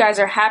know you guys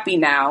are happy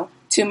now.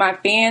 To my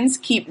fans,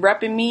 keep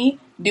repping me.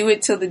 Do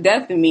it till the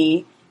death of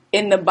me.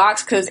 In the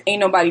box cause ain't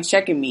nobody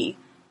checking me.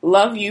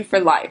 Love you for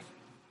life."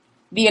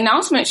 The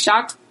announcement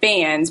shocked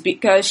fans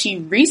because she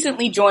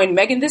recently joined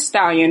Megan Thee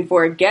Stallion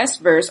for a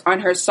guest verse on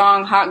her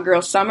song Hot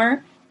Girl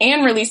Summer,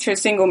 and released her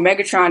single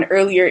Megatron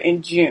earlier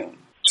in June.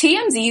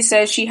 TMZ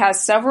says she has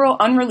several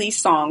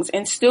unreleased songs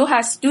and still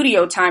has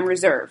studio time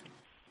reserved.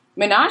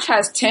 Minaj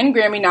has 10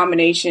 Grammy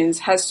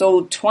nominations, has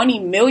sold 20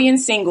 million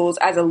singles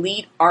as a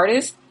lead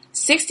artist,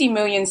 60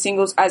 million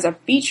singles as a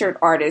featured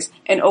artist,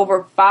 and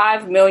over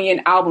 5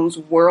 million albums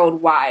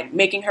worldwide,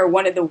 making her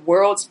one of the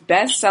world's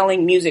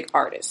best-selling music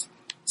artists.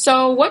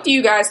 So what do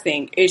you guys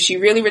think? Is she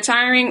really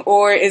retiring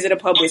or is it a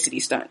publicity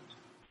stunt?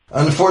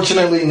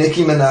 Unfortunately,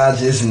 Nicki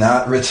Minaj is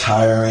not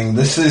retiring.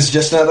 This is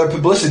just another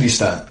publicity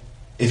stunt.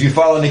 If you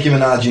follow Nicki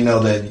Minaj, you know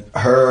that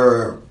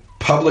her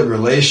public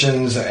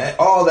relations,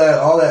 all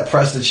that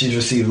press that she's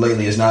received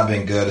lately has not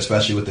been good,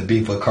 especially with the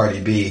beef with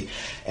Cardi B.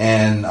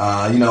 And,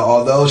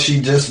 although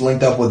she just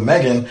linked up with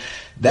Megan,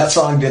 that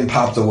song didn't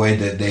pop the way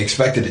that they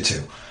expected it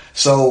to.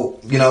 So,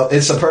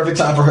 it's a perfect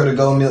time for her to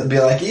go and be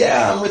like,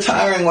 yeah, I'm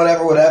retiring,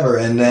 whatever.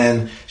 And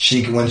then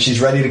when she's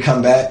ready to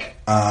come back,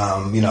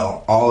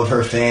 all of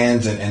her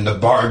fans and the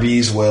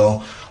Barbies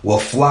will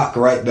flock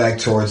right back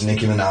towards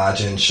Nicki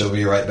Minaj, and she'll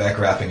be right back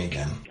rapping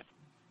again.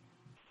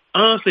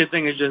 Honestly, I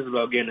think it's just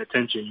about getting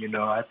attention.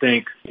 I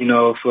think,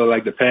 for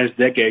like the past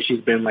decade,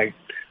 she's been like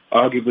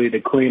arguably the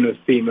queen of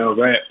female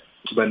rap.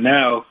 But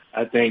now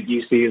I think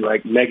you see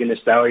like Megan Thee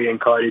Stallion and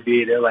Cardi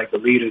B, they're like the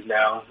leaders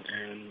now.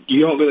 And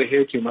you don't really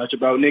hear too much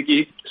about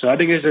Nicki. So I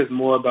think it's just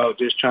more about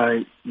just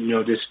trying,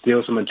 just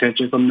steal some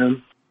attention from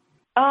them.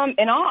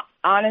 In all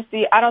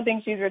honesty, I don't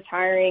think she's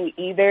retiring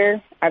either.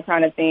 I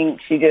kind of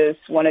think she just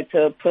wanted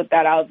to put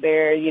that out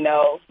there,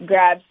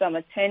 grab some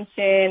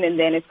attention, and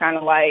then it's kind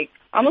of like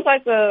almost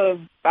like a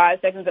 5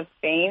 seconds of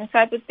fame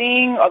type of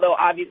thing, although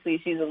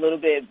obviously she's a little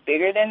bit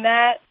bigger than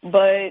that.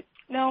 But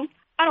no,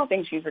 I don't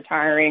think she's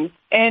retiring.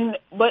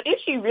 But if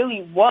she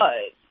really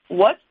was,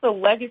 what's the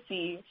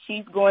legacy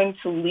she's going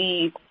to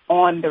leave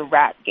on the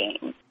rap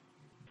game?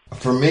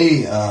 For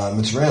me,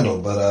 it's Randall,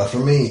 but for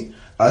me,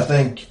 I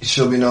think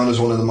she'll be known as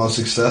one of the most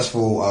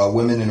successful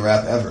women in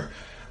rap ever.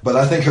 But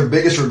I think her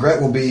biggest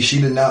regret will be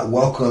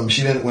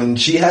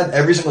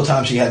every single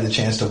time she had the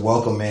chance to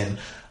welcome in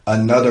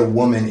another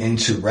woman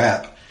into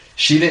rap,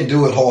 she didn't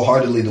do it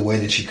wholeheartedly the way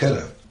that she could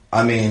have.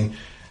 I mean,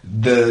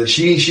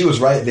 she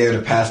was right there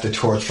to pass the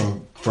torch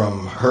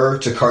from her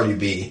to Cardi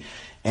B.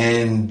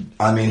 And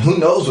I mean, who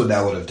knows what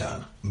that would have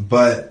done?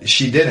 But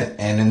she didn't.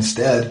 And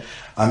instead,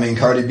 I mean,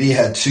 Cardi B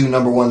had 2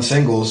 #1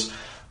 singles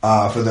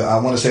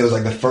I want to say it was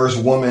like the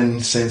first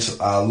woman since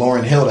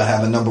Lauryn Hill to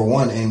have a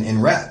 #1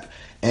 in rap.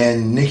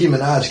 And Nicki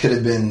Minaj could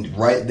have been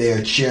right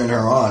there cheering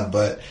her on,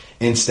 but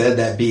instead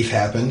that beef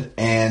happened,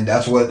 and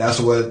that's what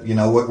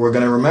what we're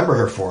going to remember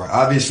her for.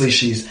 Obviously,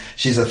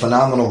 she's a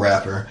phenomenal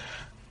rapper.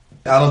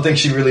 I don't think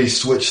she really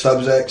switched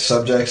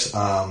subjects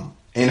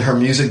in her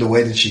music the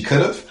way that she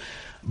could have,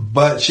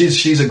 but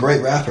she's a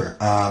great rapper,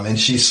 and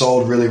she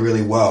sold really,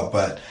 really well.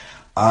 But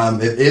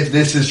if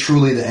this is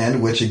truly the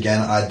end, which again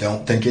I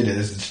don't think it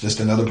is, it's just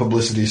another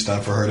publicity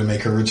stunt for her to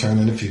make her return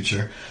in the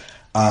future.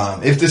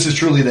 If this is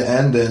truly the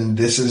end, then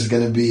this is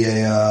going to be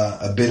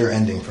a bitter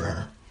ending for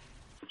her.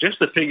 Just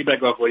to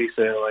piggyback off what he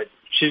said, like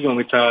she's going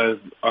to retire as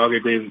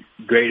arguably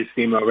the greatest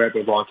female rapper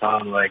of all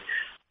time. Like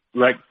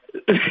I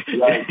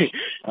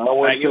don't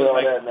want to hear all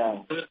that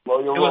now. I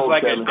don't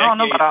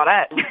know about all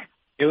that.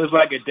 It was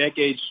like a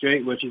decade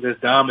straight where she just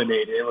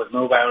dominated. It was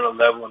nobody on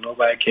the level,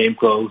 nobody came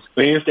close.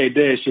 But even if they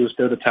did, she was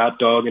still the top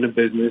dog in the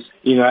business.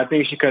 I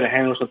think she could have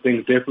handled some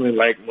things differently,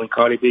 like when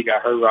Cardi B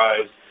got her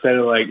rise. Instead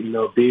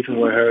of beefing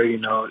with her,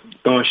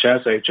 throwing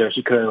shots at her,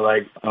 she could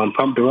have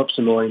pumped her up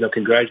some more,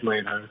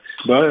 congratulating her.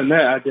 But other than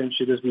that, I think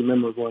she'll just be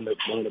remembered as one of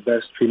the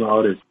best female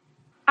artists.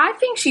 I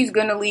think she's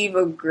going to leave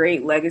a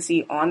great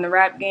legacy on the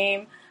rap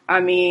game. I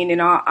mean, in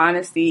all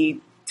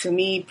honesty, to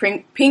me,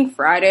 Pink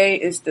Friday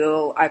is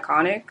still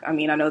iconic. I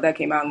mean, I know that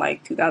came out in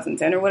like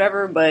 2010 or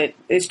whatever, but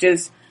it's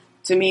just,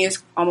 to me,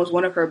 it's almost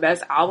one of her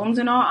best albums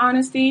in all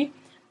honesty.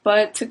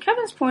 But to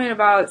Kevin's point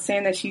about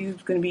saying that she's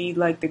going to be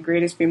like the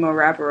greatest female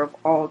rapper of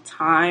all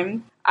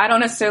time, I don't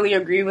necessarily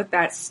agree with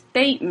that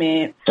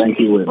statement. Thank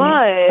you, Whitney.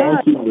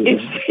 But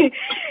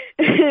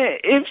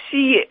if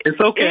she, it's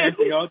okay.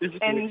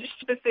 And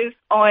emphasis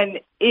on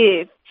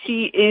if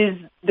she is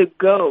the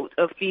GOAT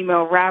of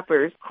female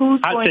rappers,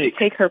 who's going to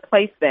take her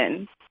place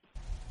then?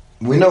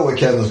 We know what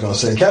Kevin's going to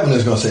say. Kevin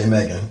is going to say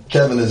Megan.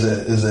 Kevin is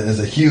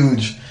a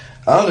huge.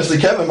 Honestly,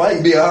 Kevin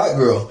might be a hot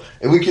girl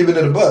if we keep it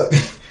in a buck.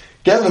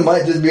 Kevin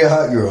might just be a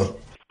hot girl.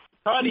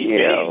 Cardi B,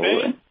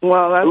 man.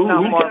 Well, that's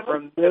not far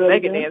from the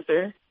Megan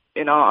answer.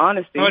 In all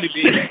honesty, Cardi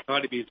B.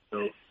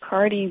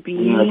 Cardi B.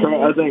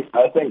 Yeah,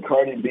 I think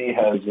Cardi B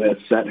has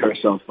set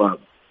herself up.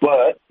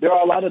 But there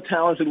are a lot of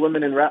talented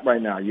women in rap right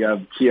now. You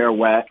have Tierra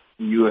Whack.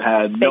 You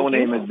have No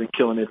Name has been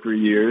killing it for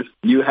years.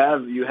 You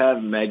have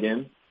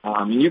Megan.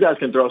 You guys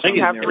can throw something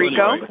in there.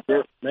 Rico.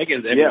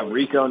 Megan's everywhere. Yeah,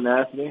 Rico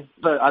Nasty.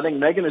 But I think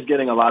Megan is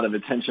getting a lot of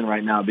attention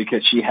right now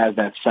because she has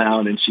that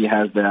sound and she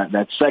has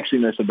that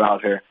sexiness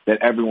about her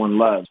that everyone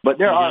loves. But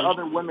there are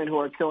other women who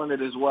are killing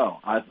it as well.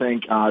 I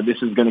think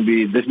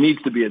this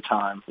needs to be a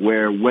time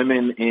where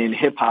women in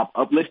hip hop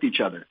uplift each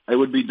other. It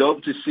would be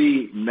dope to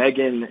see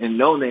Megan and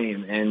No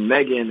Name and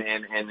Megan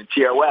and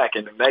Tierra Whack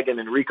and Megan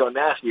and Rico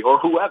Nasty or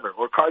whoever,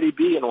 or Cardi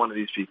B and one of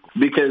these people.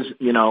 Because,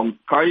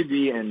 Cardi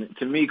B and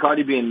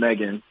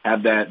Megan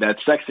have that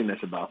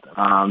sexiness about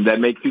them that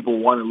make people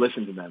want to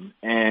listen to them.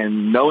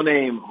 And No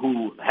Name,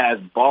 who has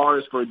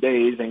bars for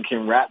days and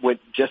can rap with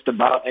just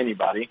about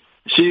anybody,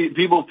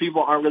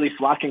 people aren't really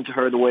flocking to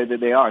her the way that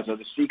they are. So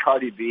to see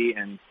Cardi B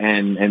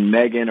and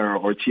Megan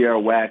or Tierra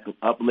Whack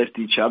uplift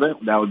each other,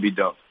 that would be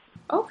dope.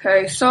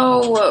 Okay,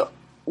 so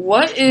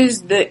what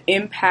is the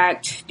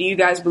impact do you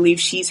guys believe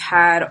she's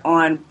had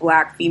on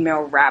Black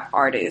female rap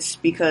artists?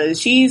 Because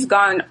she's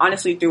gone,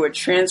 honestly, through a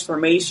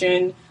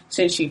transformation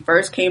since she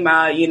first came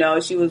out. You know,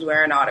 she was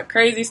wearing all the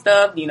crazy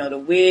stuff, you know, the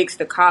wigs,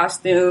 the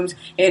costumes,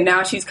 and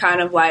now she's kind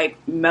of like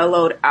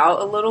mellowed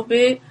out a little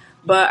bit.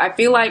 But I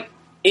feel like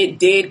it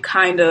did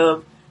kind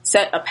of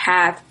set a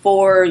path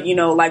for, you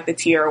know, like the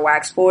Tierra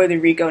Whacks, for the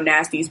Rico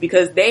Nasties,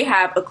 because they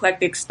have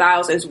eclectic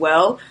styles as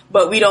well,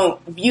 but we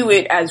don't view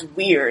it as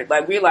weird.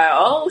 Like, we're like,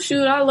 oh,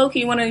 shoot, I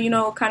low-key want to, you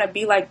know, kind of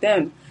be like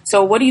them.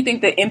 So what do you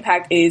think the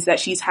impact is that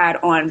she's had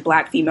on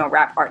Black female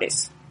rap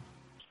artists?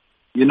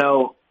 You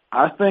know,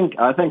 I think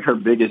her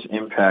biggest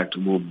impact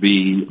will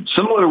be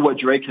similar to what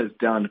Drake has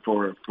done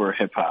for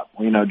hip-hop.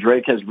 You know,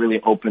 Drake has really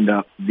opened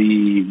up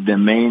the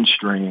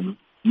mainstream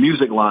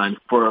music line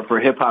for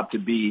hip-hop to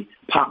be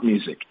pop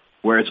music,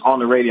 where it's on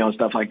the radio and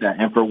stuff like that.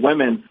 And for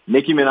women,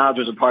 Nicki Minaj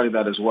was a part of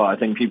that as well. I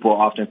think people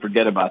often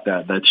forget about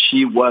that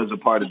she was a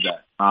part of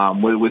that.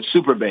 With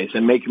Super Bass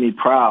and Make Me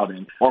Proud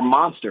or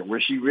Monster, where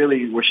she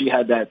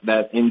had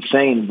that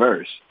insane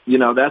verse. You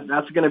know,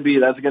 that's gonna be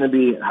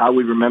how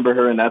we remember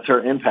her, and that's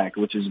her impact,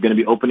 which is gonna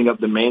be opening up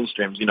the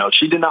mainstreams. You know,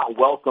 she did not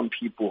welcome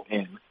people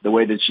in the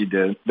way that she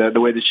did, the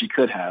way that she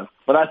could have.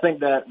 But I think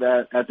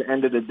that at the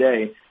end of the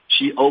day,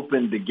 she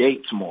opened the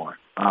gates more.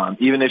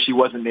 Even if she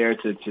wasn't there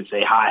to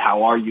say, hi,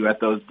 how are you at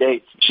those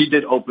dates, she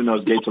did open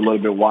those gates a little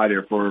bit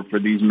wider for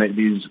these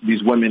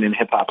women in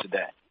hip hop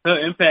today. Her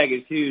impact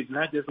is huge,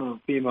 not just on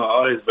female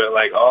artists, but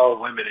like all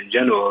women in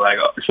general, like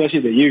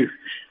especially the youth.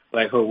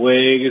 Like her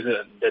wigs,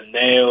 the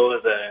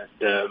nails,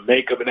 the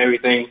makeup and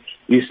everything.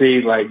 You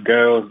see like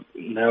girls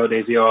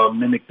nowadays, they all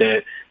mimic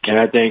that. And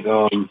I think,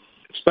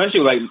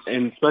 especially with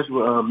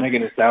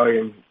Megan Thee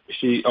Stallion,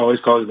 she always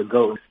calls her the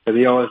GOAT, because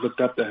they always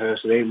looked up to her,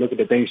 so they look at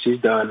the things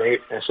she's done,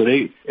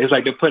 it's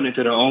like they're putting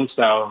into their own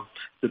style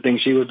the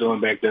things she was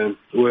doing back then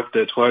with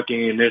the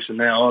twerking and this and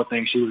that, all the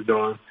things she was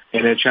doing,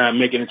 and they're trying to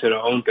make it into their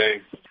own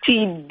thing.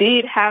 She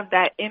did have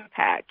that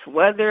impact.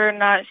 Whether or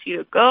not she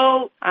a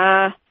GOAT,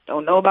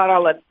 don't know about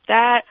all of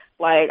that.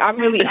 Like, I'm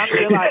really like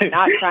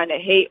not trying to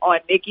hate on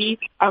Nicki.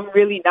 I'm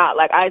really not.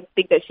 Like, I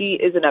think that she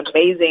is an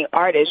amazing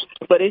artist,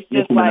 but it's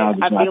just like,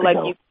 I feel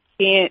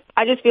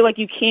like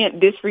you can't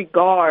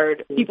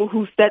disregard people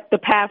who set the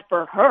path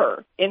for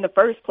her in the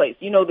first place.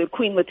 You know, the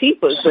Queen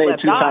Latifahs. Say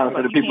it 2 times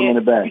for the people in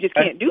the back. You just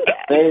can't do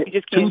that. You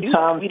just can't do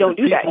that. We don't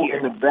do that here.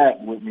 In the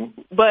back with me.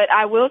 But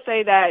I will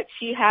say that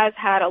she has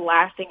had a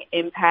lasting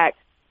impact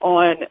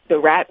on the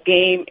rap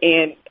game,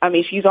 and I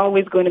mean, she's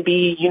always going to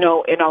be, you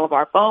know, in all of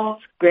our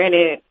phones.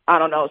 Granted, I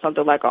don't know,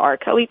 something like a R.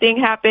 Kelly thing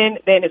happened,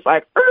 then it's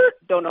like,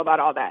 don't know about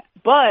all that.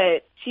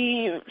 But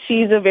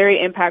she's a very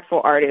impactful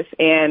artist,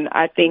 and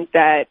I think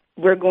that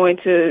we're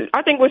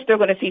still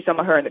going to see some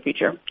of her in the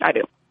future. I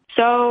do.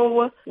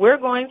 So we're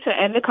going to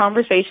end the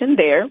conversation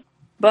there.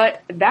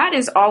 But that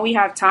is all we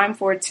have time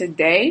for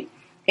today.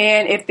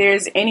 And if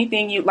there's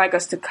anything you'd like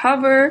us to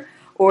cover,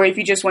 or if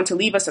you just want to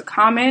leave us a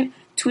comment,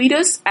 tweet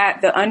us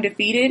at the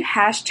undefeated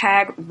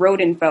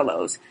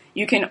 #Rodenfellows.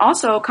 You can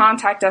also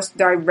contact us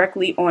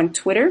directly on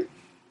Twitter.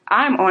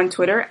 I'm on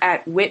Twitter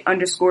at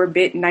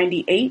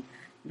wit_bit98.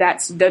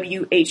 That's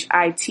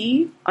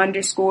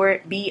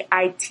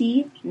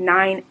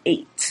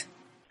WHIT_BIT98.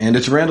 And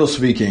it's Randall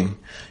speaking.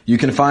 You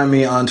can find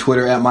me on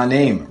Twitter at my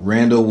name,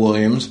 Randall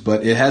Williams,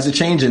 but it has a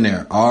change in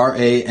there.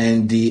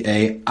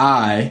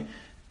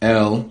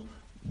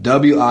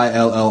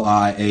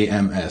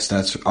 RANDAILWILLIAMS.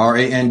 That's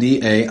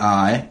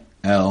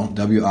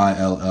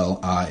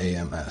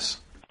RANDAILWILLIAMS.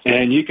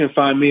 And you can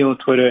find me on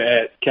Twitter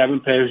at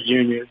Kevin Paris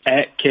Jr.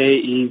 at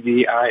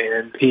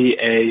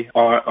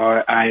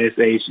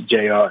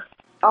KEVINPARRISHJR.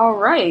 All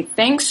right.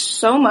 Thanks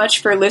so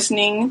much for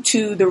listening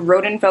to the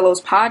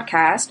Rodenfellows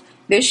podcast.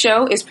 This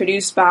show is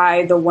produced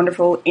by the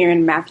wonderful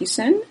Aaron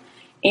Mathewson.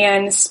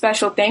 And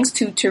special thanks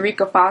to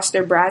Tarika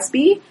Foster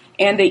Brasby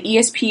and the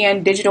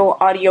ESPN Digital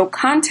Audio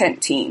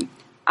Content team.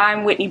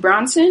 I'm Whitney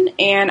Bronson,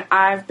 and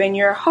I've been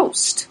your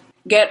host.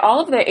 Get all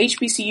of the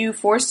HBCU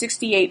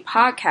 468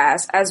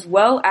 podcasts, as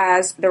well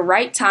as The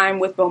Right Time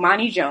with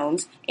Bomani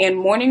Jones and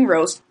Morning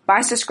Roast,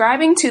 by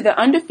subscribing to The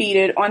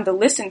Undefeated on the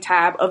Listen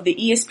tab of the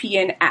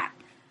ESPN app.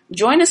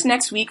 Join us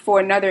next week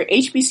for another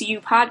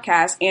HBCU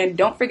podcast, and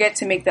don't forget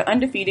to make The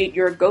Undefeated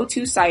your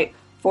go-to site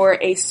for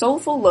a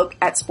soulful look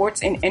at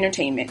sports and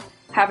entertainment.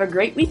 Have a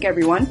great week,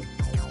 everyone.